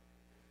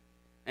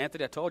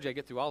 Anthony, I told you I'd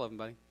get through all of them,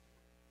 buddy.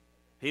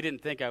 He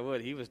didn't think I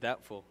would. He was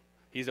doubtful.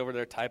 He's over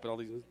there typing all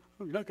these.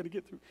 Oh, you're not going to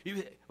get through.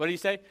 What do you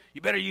say?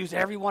 You better use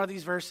every one of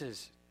these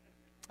verses.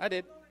 I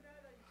did.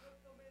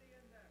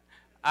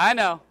 I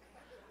know.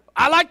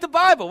 I like the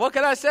Bible. What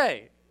can I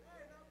say?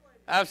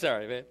 I'm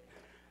sorry, man.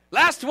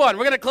 Last one.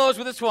 We're going to close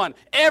with this one.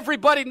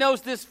 Everybody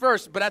knows this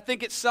verse, but I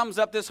think it sums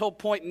up this whole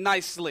point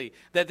nicely,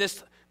 that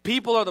this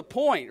people are the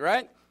point,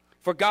 right?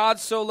 For God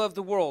so loved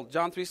the world,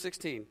 John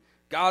 3:16.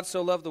 God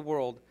so loved the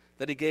world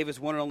that he gave his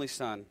one and only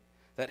Son,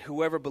 that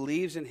whoever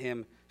believes in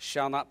him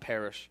shall not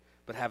perish,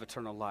 but have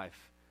eternal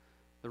life.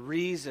 The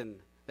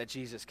reason that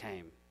Jesus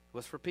came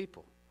was for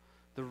people.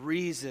 The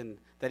reason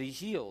that he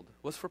healed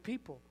was for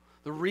people.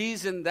 The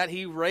reason that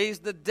he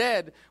raised the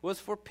dead was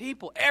for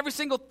people. Every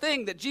single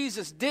thing that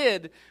Jesus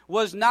did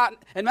was not,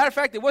 and matter of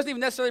fact, it wasn't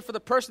even necessarily for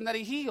the person that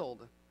he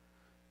healed.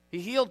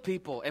 He healed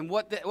people, and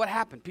what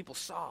happened? People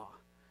saw,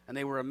 and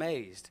they were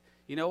amazed.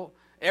 You know,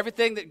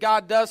 everything that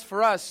God does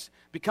for us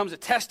becomes a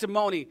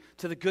testimony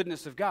to the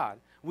goodness of God.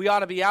 We ought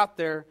to be out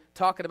there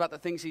talking about the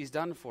things he's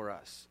done for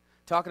us,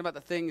 talking about the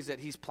things that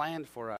he's planned for us.